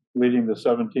 leading the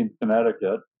 17th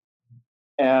Connecticut,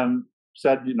 and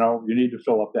said, you know, you need to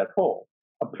fill up that hole.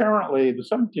 Apparently, the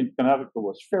 17th Connecticut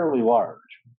was fairly large.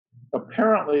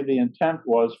 Apparently, the intent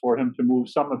was for him to move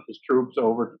some of his troops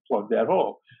over to plug that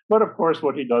hole. But of course,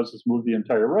 what he does is move the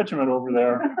entire regiment over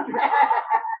there,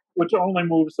 which only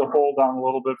moves the hole down a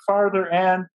little bit farther.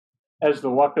 And as the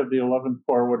luck of the 11th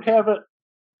Corps would have it,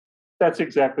 that's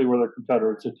exactly where the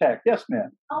Confederates attacked. Yes,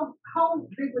 ma'am? How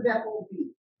big would that hole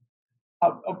be?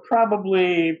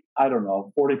 Probably, I don't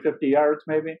know, 40, 50 yards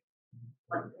maybe?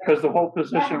 Because the whole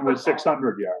position was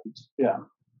 600 yards. Yeah,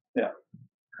 yeah.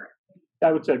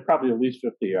 I would say probably at least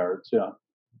 50 yards, yeah.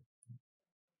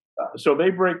 So they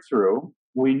break through.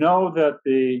 We know that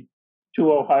the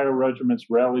 2 Ohio regiments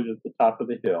rallied at the top of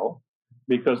the hill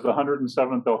because the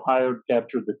 107th Ohio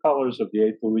captured the colors of the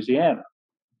 8th Louisiana.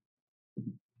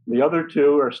 The other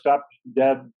 2 are stopped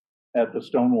dead at the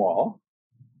stone wall.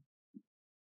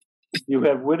 You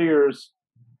have Whittier's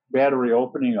battery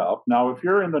opening up. Now, if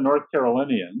you're in the North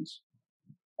Carolinians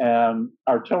and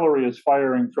artillery is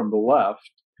firing from the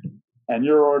left and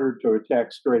you're ordered to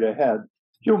attack straight ahead,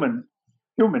 human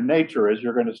nature is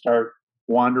you're going to start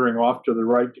wandering off to the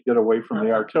right to get away from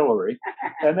the artillery.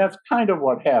 And that's kind of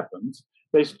what happens.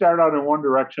 They start out in one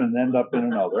direction and end up in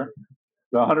another.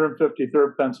 The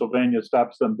 153rd Pennsylvania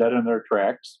stops them dead in their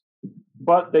tracks.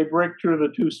 But they break through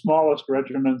the 2 smallest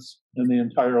regiments in the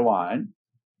entire line.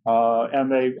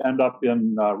 And they end up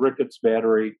in Ricketts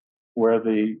Battery, where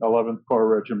the 11th Corps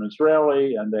regiments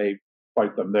rally, and they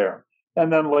fight them there.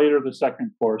 And then later, the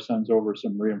 2nd Corps sends over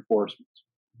some reinforcements.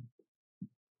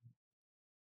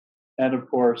 And of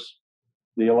course,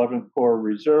 the 11th Corps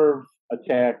Reserve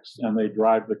attacks, and they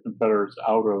drive the Confederates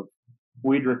out of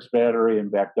Wiedrich's battery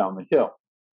and back down the hill.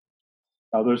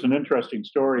 Now, there's an interesting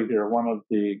story here. One of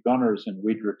the gunners in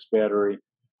Wiedrich's battery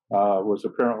was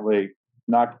apparently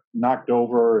knocked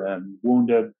over and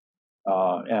wounded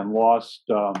and lost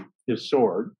his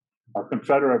sword. A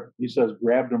Confederate, he says,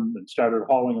 grabbed him and started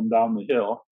hauling him down the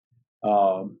hill.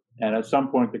 And at some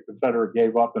point, the Confederate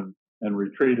gave up and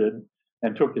retreated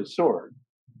and took his sword.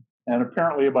 And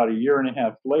apparently about a year and a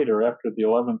half later, after the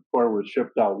 11th Corps was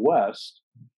shipped out west,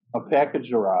 a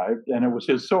package arrived, and it was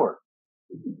his sword.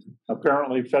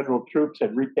 Apparently, federal troops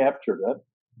had recaptured it,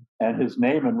 and his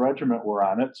name and regiment were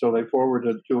on it, so they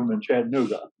forwarded it to him in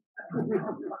Chattanooga.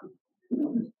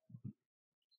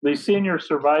 The senior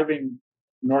surviving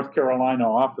North Carolina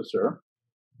officer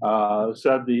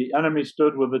said the enemy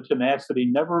stood with a tenacity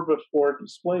never before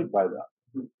displayed by them.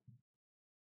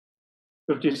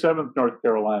 57th North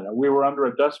Carolina, we were under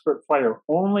a desperate fire.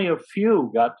 Only a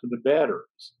few got to the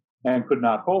batteries and could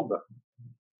not hold them.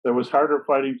 There was harder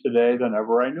fighting today than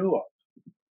ever I knew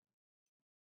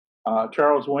of.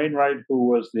 Charles Wainwright, who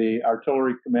was the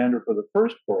artillery commander for the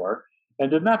First Corps,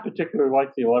 and did not particularly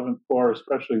like the 11th Corps,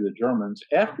 especially the Germans,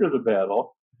 after the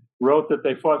battle, wrote that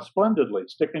they fought splendidly,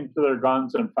 sticking to their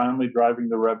guns and finally driving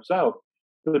the Rebs out.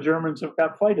 The Germans have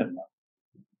got fight in them.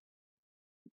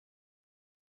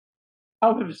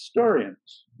 How have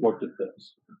historians looked at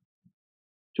this?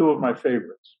 Two of my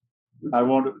favorites. I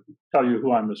won't tell you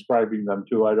who I'm ascribing them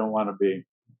to. I don't want to be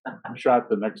shot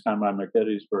the next time I'm at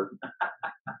Gettysburg.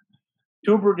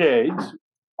 Two brigades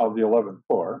of the 11th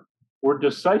Corps were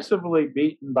decisively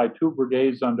beaten by two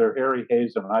brigades under Harry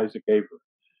Hayes and Isaac Avery.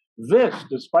 This,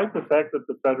 despite the fact that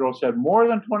the Federals had more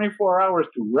than 24 hours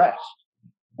to rest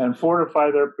and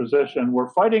fortify their position,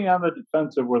 were fighting on the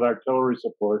defensive with artillery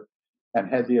support and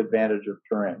had the advantage of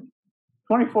terrain.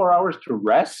 24 hours to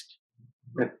rest?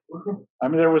 I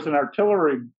mean, there was an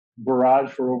artillery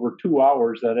barrage for over 2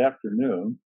 hours that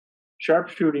afternoon.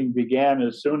 Sharpshooting began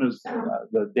as soon as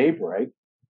the daybreak.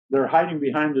 They're hiding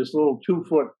behind this little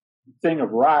 2-foot thing of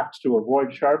rocks to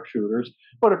avoid sharpshooters,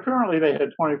 but apparently they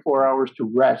had 24 hours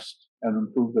to rest and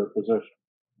improve their position.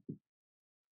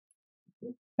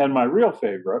 And my real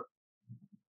favorite,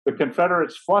 the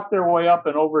Confederates fought their way up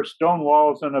and over stone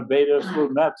walls and abatis,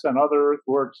 lunettes, and other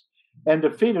earthworks, and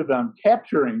defeated them,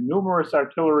 capturing numerous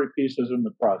artillery pieces in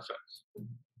the process.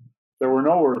 There were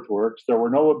no earthworks, there were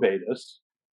no abatis,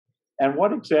 and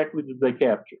what exactly did they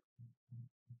capture?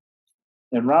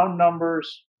 In round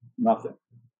numbers, nothing.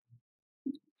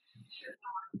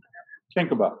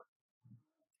 Think about it.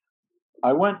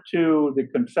 I went to the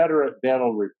Confederate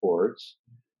battle reports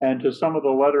and to some of the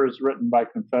letters written by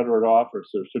Confederate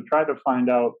officers to try to find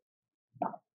out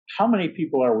how many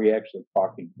people are we actually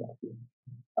talking about here?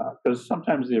 Because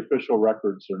sometimes the official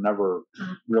records are never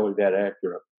really that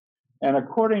accurate. And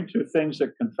according to things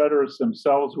that Confederates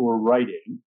themselves were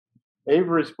writing,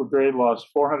 Avery's brigade lost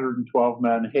 412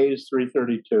 men, Hayes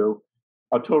 332,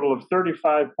 a total of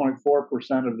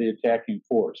 35.4% of the attacking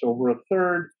force. Over a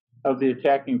third of the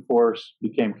attacking force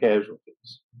became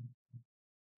casualties.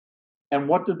 And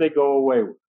what did they go away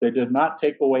with? They did not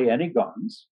take away any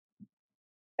guns.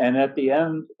 And at the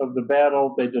end of the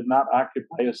battle, they did not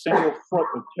occupy a single foot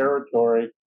of territory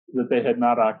that they had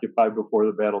not occupied before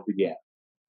the battle began.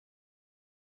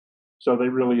 So they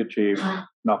really achieved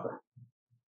nothing.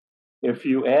 If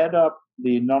you add up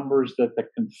the numbers that the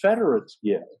Confederates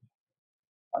give,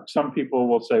 some people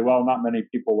will say, well, not many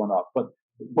people went up. But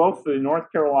both the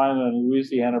North Carolina and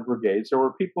Louisiana brigades, there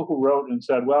were people who wrote and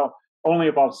said, well, only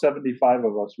about 75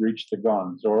 of us reached the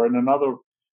guns. Or in another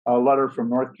letter from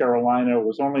North Carolina, it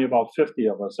was only about 50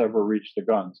 of us ever reached the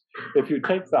guns. If you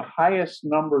take the highest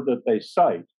number that they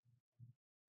cite,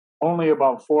 only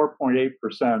about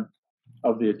 4.8%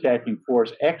 of the attacking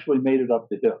force actually made it up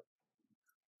the hill.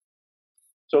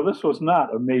 So this was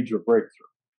not a major breakthrough.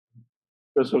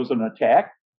 This was an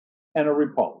attack and a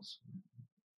repulse.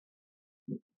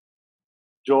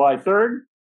 July 3rd,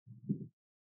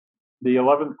 the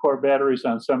 11th Corps batteries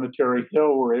on Cemetery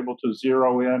Hill were able to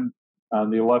zero in on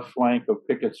the left flank of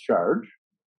Pickett's charge.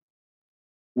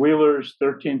 Wheeler's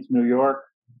 13th New York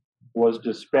was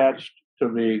dispatched to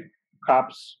the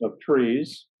copse of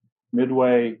trees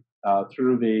midway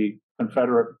through the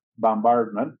Confederate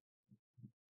bombardment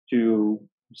to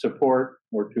support,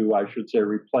 or to, I should say,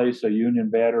 replace a Union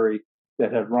battery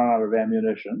that had run out of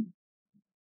ammunition.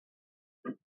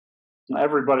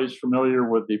 Everybody's familiar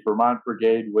with the Vermont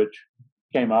Brigade, which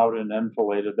came out and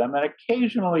enfiladed them. And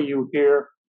occasionally you hear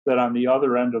that on the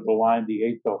other end of the line, the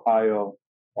 8th Ohio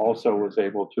also was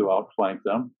able to outflank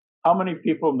them. How many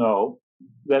people know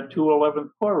that two 11th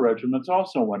Corps regiments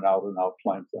also went out and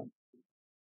outflanked them?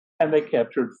 And they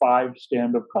captured 5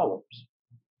 stand of colors.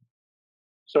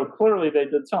 So clearly they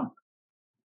did something,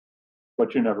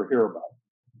 but you never hear about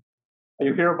it.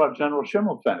 You hear about General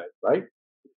Schimmelpfennig, right?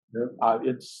 Yeah.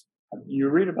 You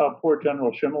read about poor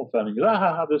General Schimmelpfennig.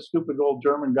 This stupid old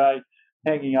German guy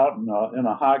hanging out in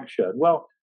a hog shed. Well,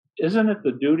 isn't it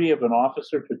the duty of an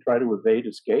officer to try to evade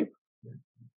escape?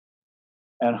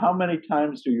 And how many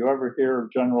times do you ever hear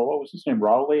of General, what was his name,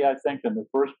 Rowley, I think, in the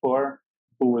First Corps,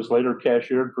 who was later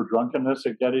cashiered for drunkenness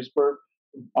at Gettysburg?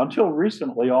 Until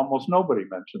recently, almost nobody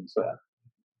mentions that.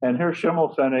 And here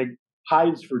Schimmelpfennig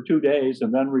hides for 2 days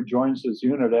and then rejoins his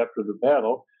unit after the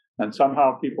battle, and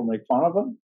somehow people make fun of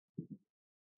him.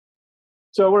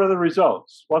 So what are the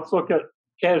results? Let's look at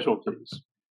casualties.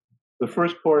 The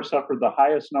First Corps suffered the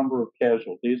highest number of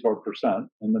casualties, or percent,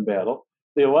 in the battle.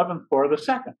 The 11th Corps, the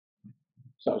second.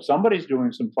 So somebody's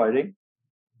doing some fighting.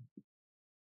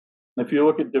 If you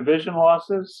look at division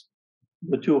losses,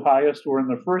 the 2 highest were in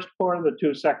the First Corps, the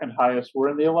 2 second highest were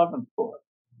in the 11th Corps.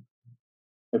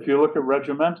 If you look at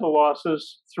regimental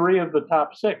losses, 3 of the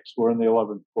top 6 were in the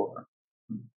 11th Corps.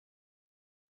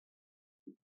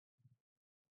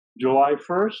 July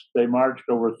 1st, they marched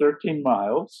over 13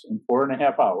 miles in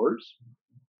 4.5 hours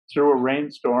through a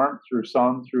rainstorm, through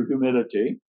sun, through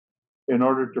humidity, in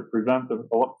order to prevent the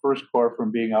First Corps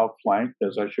from being outflanked,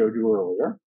 as I showed you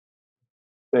earlier.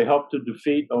 They helped to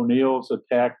defeat O'Neill's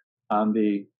attack on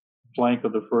the flank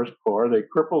of the First Corps. They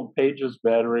crippled Page's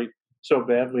battery so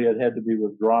badly it had to be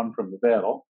withdrawn from the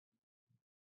battle.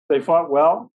 They fought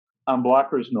well on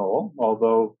Blocker's Knoll,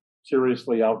 although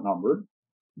seriously outnumbered.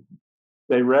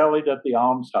 They rallied at the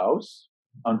almshouse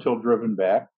until driven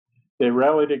back. They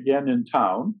rallied again in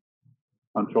town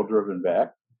until driven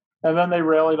back. And then they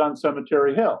rallied on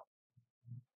Cemetery Hill.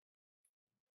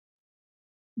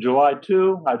 July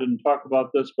 2, I didn't talk about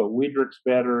this, but Wiedrich's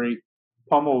battery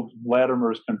pummeled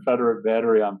Latimer's Confederate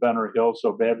battery on Benner Hill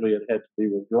so badly it had to be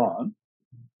withdrawn.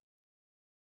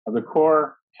 The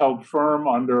Corps held firm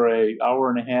under a 1.5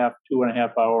 hour,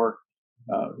 2.5 hour,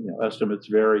 estimates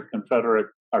vary, Confederate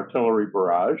artillery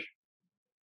barrage.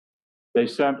 They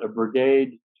sent a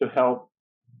brigade to help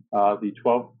the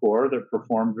 12th Corps that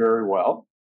performed very well.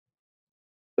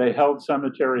 They held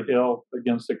Cemetery Hill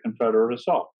against the Confederate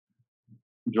assault.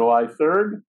 July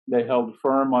 3rd, they held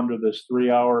firm under this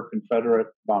 3-hour Confederate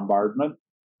bombardment.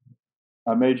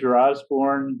 Major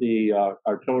Osborne, the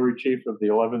artillery chief of the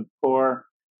 11th Corps,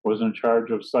 was in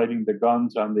charge of sighting the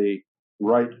guns on the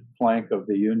right flank of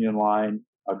the Union line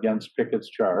against Pickett's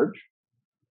charge.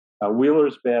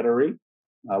 Wheeler's battery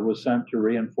was sent to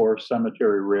reinforce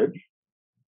Cemetery Ridge.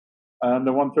 And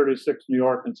the 136th New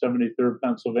York and 73rd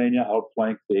Pennsylvania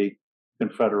outflanked the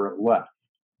Confederate left.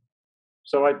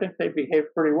 So I think they behaved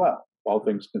pretty well, all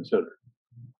things considered.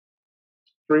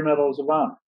 3 Medals of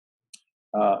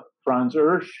Honor. Franz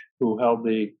Ursch, who held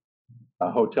the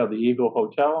hotel, the Eagle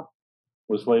Hotel,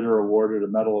 was later awarded a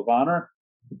Medal of Honor.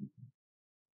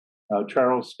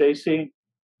 Charles Stacy,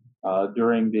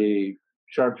 during the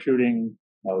sharpshooting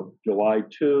of July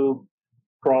 2,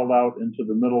 crawled out into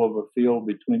the middle of a field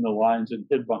between the lines and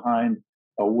hid behind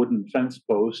a wooden fence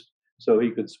post so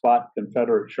he could spot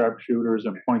Confederate sharpshooters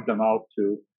and point them out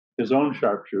to his own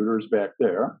sharpshooters back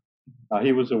there.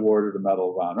 He was awarded a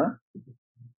Medal of Honor.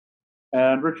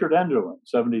 And Richard Enderlin,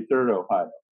 73rd Ohio.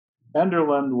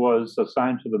 Enderlin was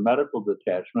assigned to the medical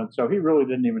detachment, so he really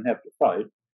didn't even have to fight,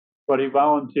 but he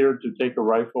volunteered to take a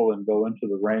rifle and go into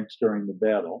the ranks during the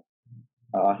battle.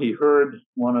 He heard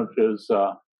one of his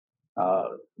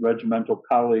regimental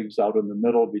colleagues out in the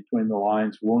middle between the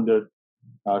lines, wounded,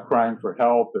 crying for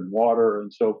help and water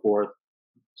and so forth.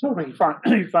 So he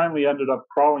finally ended up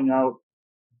crawling out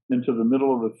into the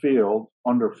middle of the field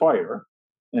under fire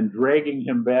and dragging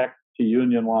him back to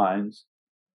Union lines,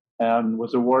 and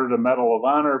was awarded a Medal of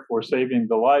Honor for saving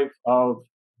the life of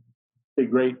the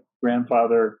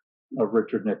great-grandfather of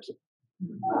Richard Nixon.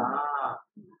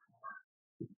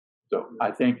 So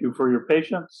I thank you for your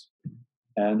patience.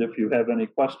 And if you have any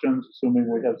questions,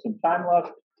 assuming we have some time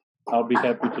left, I'll be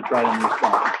happy to try and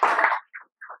respond.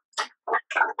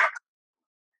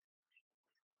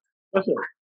 Yes, sir.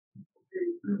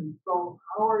 So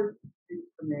Howard takes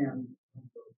command.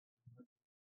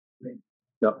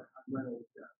 Yep.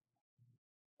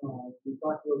 We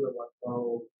talked a little bit about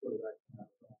sort of that kind of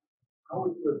stuff. How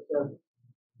would you assess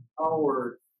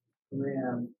Howard's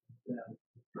command then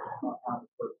on the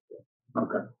first day?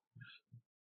 Okay.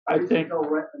 I think,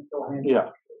 yeah.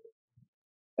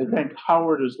 I think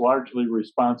Howard is largely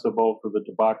responsible for the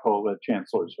debacle at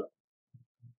Chancellorsville.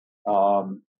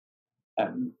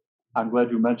 And I'm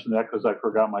glad you mentioned that because I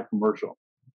forgot my commercial.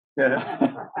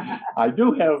 I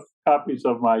do have copies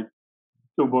of my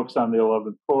 2 books on the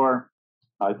 11th Corps.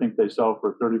 I think they sell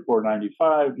for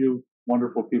 $34.95. You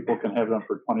wonderful people can have them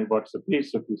for $20 a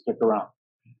piece if you stick around.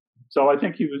 So I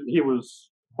think he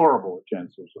was horrible at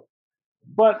Chancellorsville.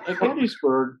 But at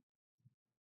Gettysburg,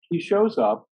 he shows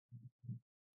up,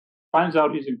 finds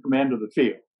out he's in command of the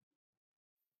field.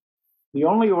 The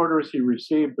only orders he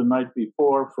received the night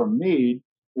before from Meade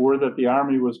were that the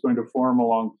army was going to form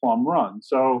along Plum Run.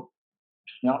 So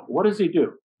now, what does he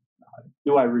do?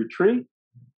 Do I retreat?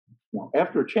 Well,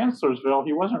 after Chancellorsville,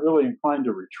 he wasn't really inclined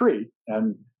to retreat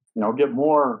and get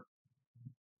more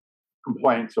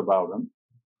complaints about him.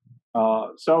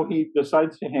 So he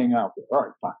decides to hang out there. All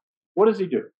right, fine. What does he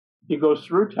do? He goes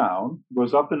through town,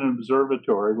 goes up in an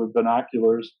observatory with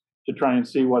binoculars to try and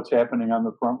see what's happening on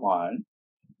the front line.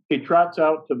 He trots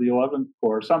out to the 11th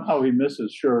Corps. Somehow he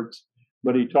misses shirts,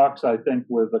 but he talks, I think,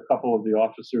 with a couple of the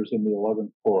officers in the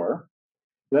 11th Corps.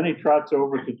 Then he trots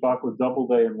over to talk with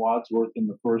Doubleday and Wadsworth in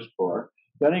the 1st Corps.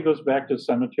 Then he goes back to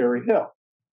Cemetery Hill.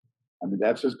 I mean,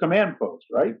 that's his command post,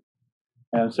 right?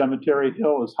 And Cemetery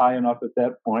Hill is high enough at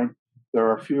that point. There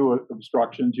are a few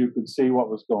obstructions. You could see what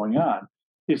was going on.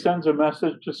 He sends a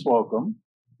message to Slocum,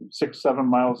 6-7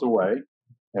 miles away.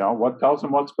 What tells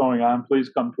him what's going on, please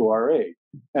come to our aid.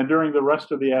 And during the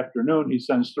rest of the afternoon, he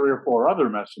sends 3 or 4 other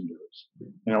messengers.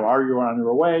 Are you on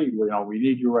your way? We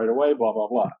need you right away, blah, blah,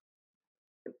 blah.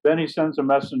 Then he sends a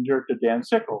messenger to Dan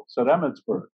Sickles at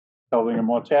Emmetsburg, telling him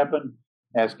what's happened,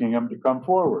 asking him to come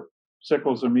forward.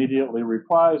 Sickles immediately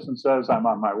replies and says, I'm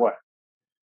on my way.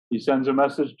 He sends a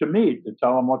message to Meade to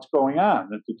tell him what's going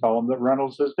on and to tell him that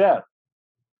Reynolds is dead.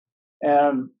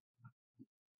 And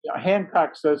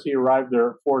Hancock says he arrived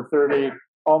there at 4:30.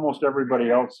 Almost everybody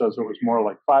else says it was more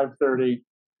like 5:30.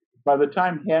 By the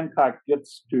time Hancock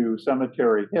gets to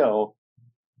Cemetery Hill,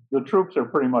 the troops are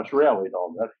pretty much rallied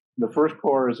already. The First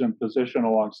Corps is in position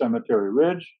along Cemetery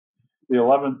Ridge. The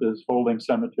 11th is holding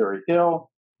Cemetery Hill.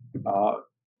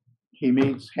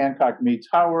 Hancock meets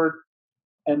Howard.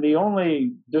 And the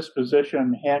only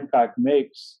disposition Hancock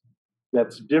makes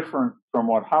that's different from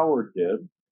what Howard did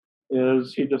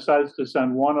is he decides to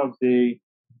send one of the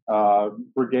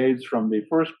brigades from the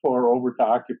First Corps over to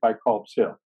occupy Culp's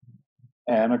Hill.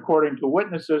 And according to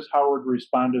witnesses, Howard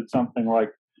responded something like,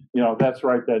 that's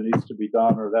right, that needs to be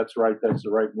done, or that's right, that's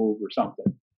the right move, or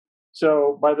something.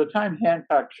 So by the time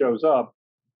Hancock shows up,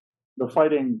 the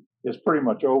fighting is pretty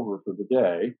much over for the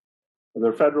day.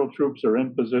 The federal troops are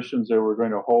in positions they were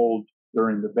going to hold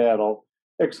during the battle,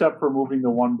 except for moving the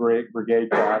one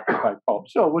brigade to occupy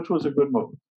Culp's Hill, which was a good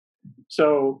move.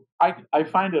 So I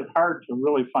find it hard to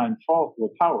really find fault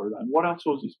with Howard. And what else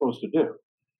was he supposed to do?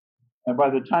 And by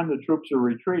the time the troops are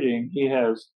retreating, he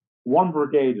has 1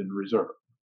 brigade in reserve,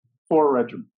 4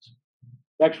 regiments.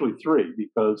 Actually 3,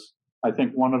 because I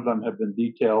think one of them had been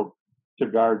detailed to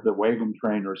guard the wagon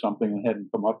train or something and hadn't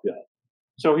come up yet.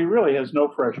 So he really has no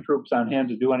fresh troops on hand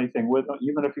to do anything with them,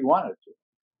 even if he wanted to.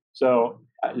 So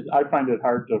I find it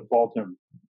hard to fault him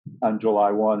on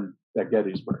July 1 at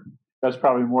Gettysburg. That's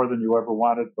probably more than you ever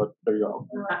wanted, but there you go.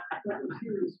 Was he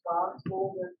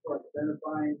responsible for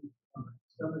identifying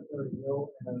Cemetery Hill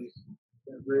as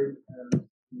the bridge and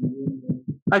the Union?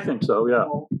 I think so, yeah.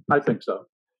 I think so.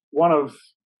 One of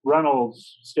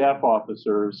Reynolds' staff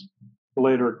officers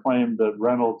later claimed that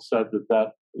Reynolds said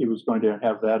that he was going to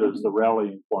have that as the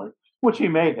rallying point, which he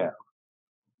may have.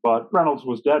 But Reynolds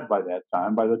was dead by that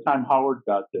time. By the time Howard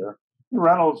got there,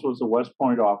 Reynolds was a West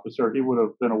Point officer. He would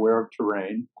have been aware of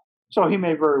terrain. So he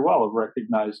may very well have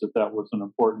recognized that that was an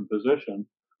important position.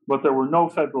 But there were no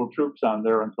federal troops on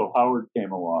there until Howard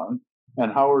came along.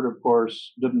 And Howard, of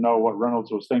course, didn't know what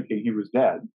Reynolds was thinking. He was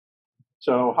dead.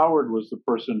 So Howard was the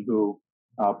person who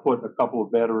put a couple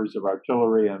of batteries of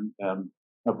artillery and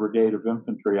a brigade of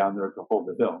infantry on there to hold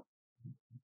the hill.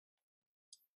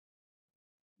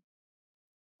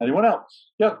 Anyone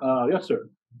else? Yeah, yes, sir.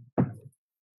 He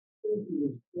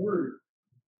was ordered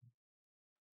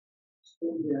to stay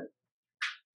at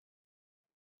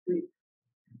Creek.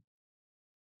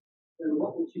 And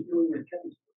what was he doing at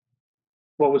Gettysburg?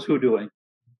 What was who doing?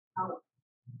 Howard.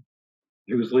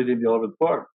 He was leading the 11th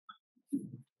Corps.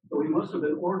 So he must have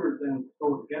been ordered then to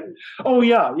go to Gettysburg. Oh,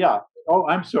 yeah, yeah. Oh,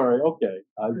 I'm sorry. Okay.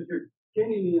 Because you're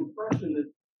getting the impression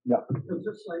that, Yeah. because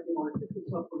it's like, I picked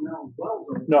this up from Mel Wells.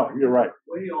 No, you're right.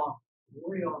 Way off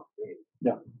base.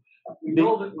 Yeah. We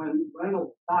know that when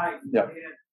Reynolds died, he Yeah.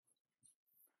 had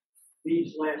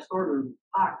these last orders in his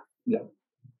pocket. Yeah.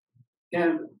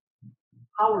 And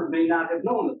Howard may not have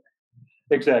known of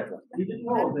that. Exactly. He didn't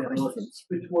know of that,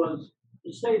 which was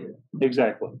to say that.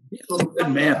 Exactly. So, Good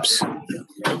maps.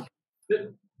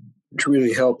 Which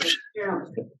really helps.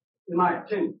 in my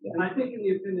opinion, and I think in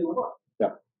the opinion of us. Yeah.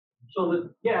 So that,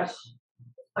 yes,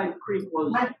 Pipe Creek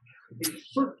was a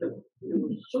circular. It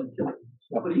was circular.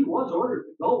 Yeah. But he was ordered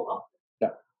to go up. Yeah.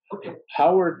 Okay.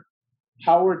 Howard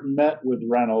met with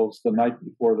Reynolds the night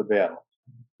before the battle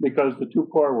because the 2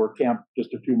 corps were camped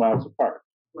just a few miles apart.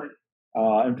 Right.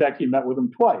 In fact, he met with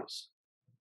him twice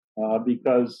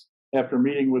because after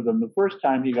meeting with him the first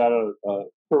time, he got a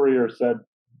courier said,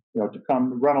 to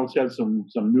come. Reynolds had some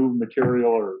new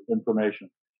material or information.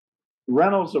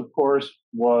 Reynolds, of course,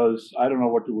 was, I don't know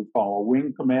what you would call a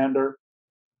wing commander.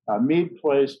 Meade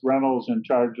placed Reynolds in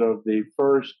charge of the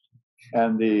 1st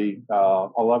and the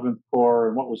 11th Corps,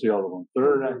 and what was the other one?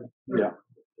 3rd? Yeah,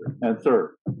 and 3rd.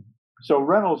 So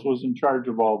Reynolds was in charge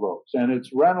of all those. And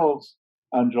it's Reynolds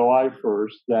on July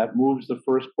 1st that moves the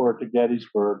 1st Corps to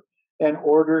Gettysburg and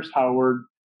orders Howard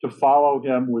to follow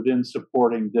him within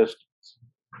supporting distance.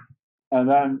 And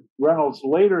then Reynolds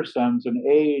later sends an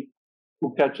aide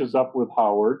who catches up with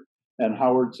Howard, and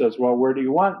Howard says, well, where do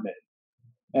you want me?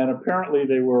 And apparently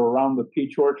they were around the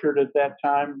peach orchard at that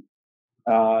time,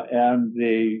 and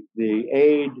the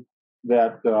aide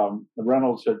that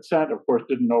Reynolds had sent, of course,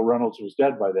 didn't know Reynolds was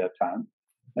dead by that time.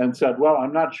 and said, well,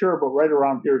 I'm not sure, but right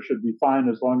around here should be fine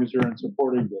as long as you're in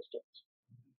supporting distance.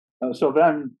 So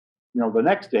then, the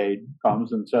next aide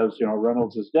comes and says,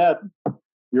 Reynolds is dead.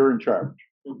 You're in charge.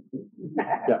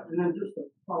 Yeah. And then just to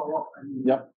follow up, I mean,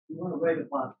 Yep. you want to write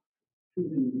about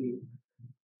choosing the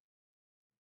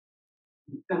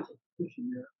defensive position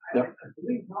there. Yep. I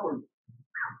believe Howard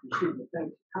received the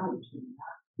thanks of Congress in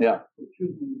that. Yeah. For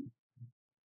choosing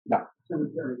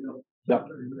Cemetery Hill. Yep.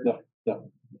 Yep. Yep.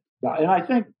 Yeah. And I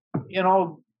think,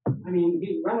 I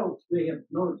mean, Reynolds may have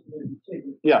noticed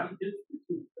that yeah. he did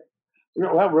receive the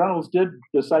Well, Reynolds did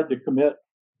decide to commit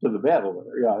to the battle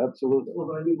there. Yeah, absolutely. Well,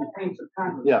 but I mean, the thanks of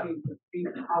Congress Yeah. came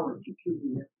to Howard for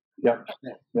choosing it. Yep.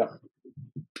 Yep.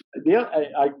 Yeah,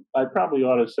 I probably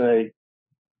ought to say,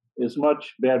 as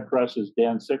much bad press as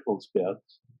Dan Sickles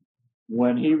gets,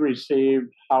 when he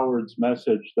received Howard's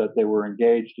message that they were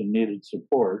engaged and needed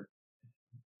support,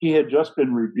 he had just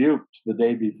been rebuked the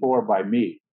day before by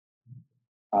me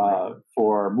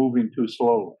for moving too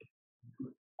slowly.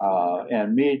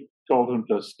 And Meade told him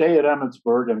to stay at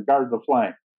Emmetsburg and guard the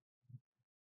flank.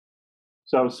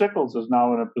 So Sickles is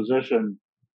now in a position,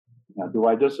 do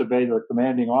I disobey the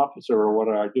commanding officer or what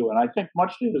do I do? And I think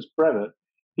much to his credit,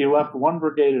 he left one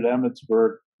brigade at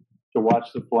Emmetsburg to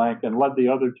watch the flank and led the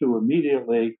other two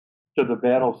immediately to the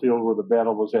battlefield where the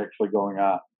battle was actually going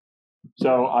on.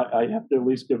 So I have to at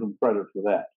least give him credit for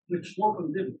that. Which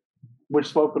Slocum didn't. Which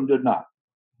Slocum did not.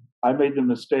 I made the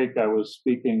mistake. I was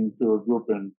speaking to a group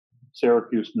in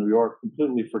Syracuse, New York,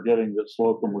 completely forgetting that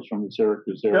Slocum was from the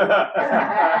Syracuse area.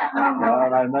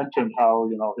 And I mentioned how,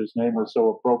 his name was so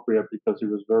appropriate because he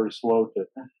was very slow to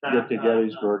get to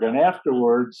Gettysburg. And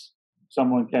afterwards,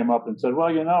 someone came up and said,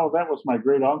 well, that was my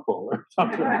great uncle or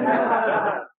something.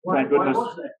 Thank goodness. Why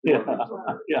was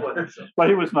that? Yeah. But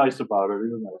he was nice about it. He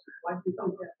was nice. Why do you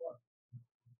think that was?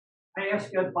 I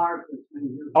asked Ed Barr this many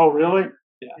years ago. Oh, really?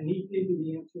 Yeah. And he gave me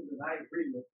the answer that I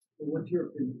agree with. So what's your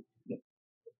opinion?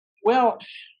 Well,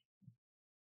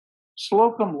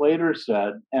 Slocum later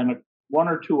said, and one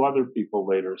or two other people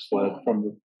later said from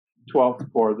the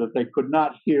 12th Corps, that they could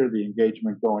not hear the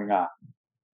engagement going on,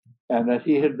 and that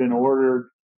he had been ordered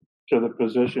to the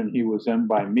position he was in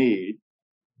by Meade,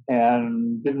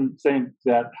 and didn't think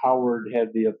that Howard had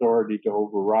the authority to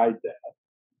override that,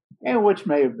 and which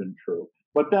may have been true.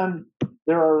 But then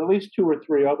there are at least two or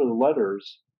three other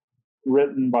letters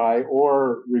written by,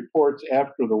 or reports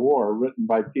after the war, written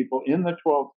by people in the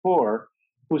 12th Corps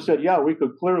who said, yeah, we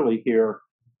could clearly hear,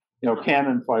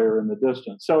 cannon fire in the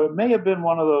distance. So it may have been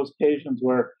one of those occasions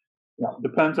where,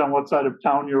 depends on what side of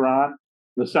town you're on,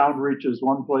 the sound reaches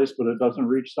one place, but it doesn't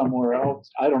reach somewhere else.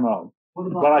 I don't know.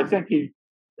 But I think he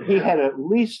had at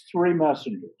least three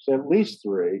messengers, at least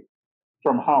three,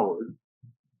 from Howard,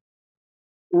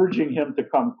 urging him to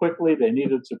come quickly. They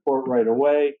needed support right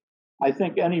away. I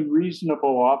think any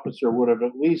reasonable officer would have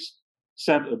at least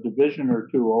sent a division or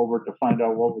two over to find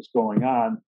out what was going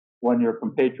on when your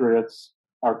compatriots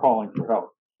are calling for help.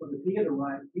 But if he had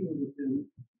arrived, he would have been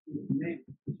made.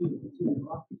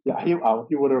 Yeah,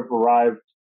 he would have arrived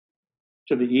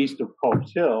to the east of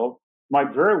Culp's Hill,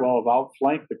 might very well have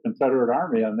outflanked the Confederate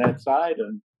Army on that side,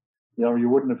 and you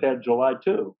wouldn't have had July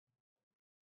 2.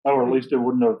 Or at least it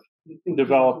wouldn't have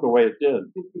developed the way it did.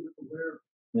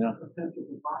 Yeah.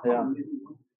 Yeah.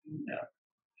 Yeah.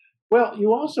 Well,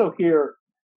 you also hear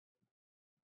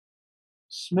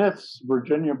Smith's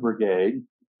Virginia Brigade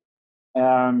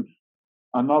and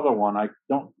another one, I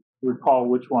don't recall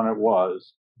which one it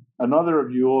was, another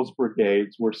of Ewell's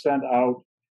brigades were sent out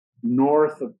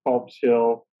north of Culp's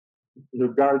Hill to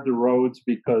guard the roads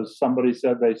because somebody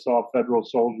said they saw Federal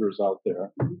soldiers out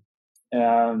there.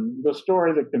 And the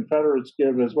story the Confederates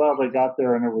give is, well, they got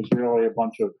there and it was really a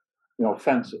bunch of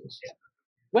fences.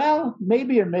 Well,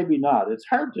 maybe and maybe not. It's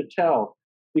hard to tell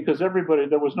because there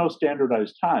was no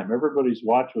standardized time. Everybody's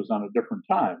watch was on a different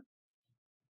time.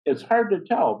 It's hard to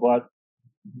tell, but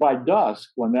by dusk,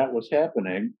 when that was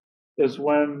happening, is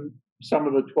when some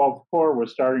of the 12th Corps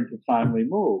was starting to finally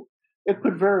move. It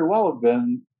could very well have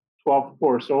been 12th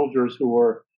Corps soldiers who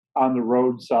were on the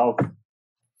road south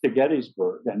to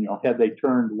Gettysburg. And, had they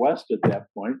turned west at that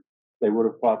point, they would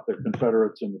have fought the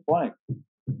Confederates in the flank.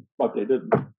 But they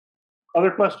didn't.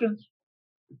 Other questions?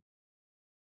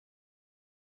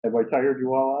 Have I tired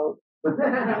you all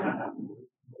out?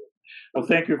 Well,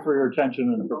 thank you for your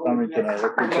attention and for coming tonight. I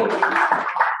appreciate it.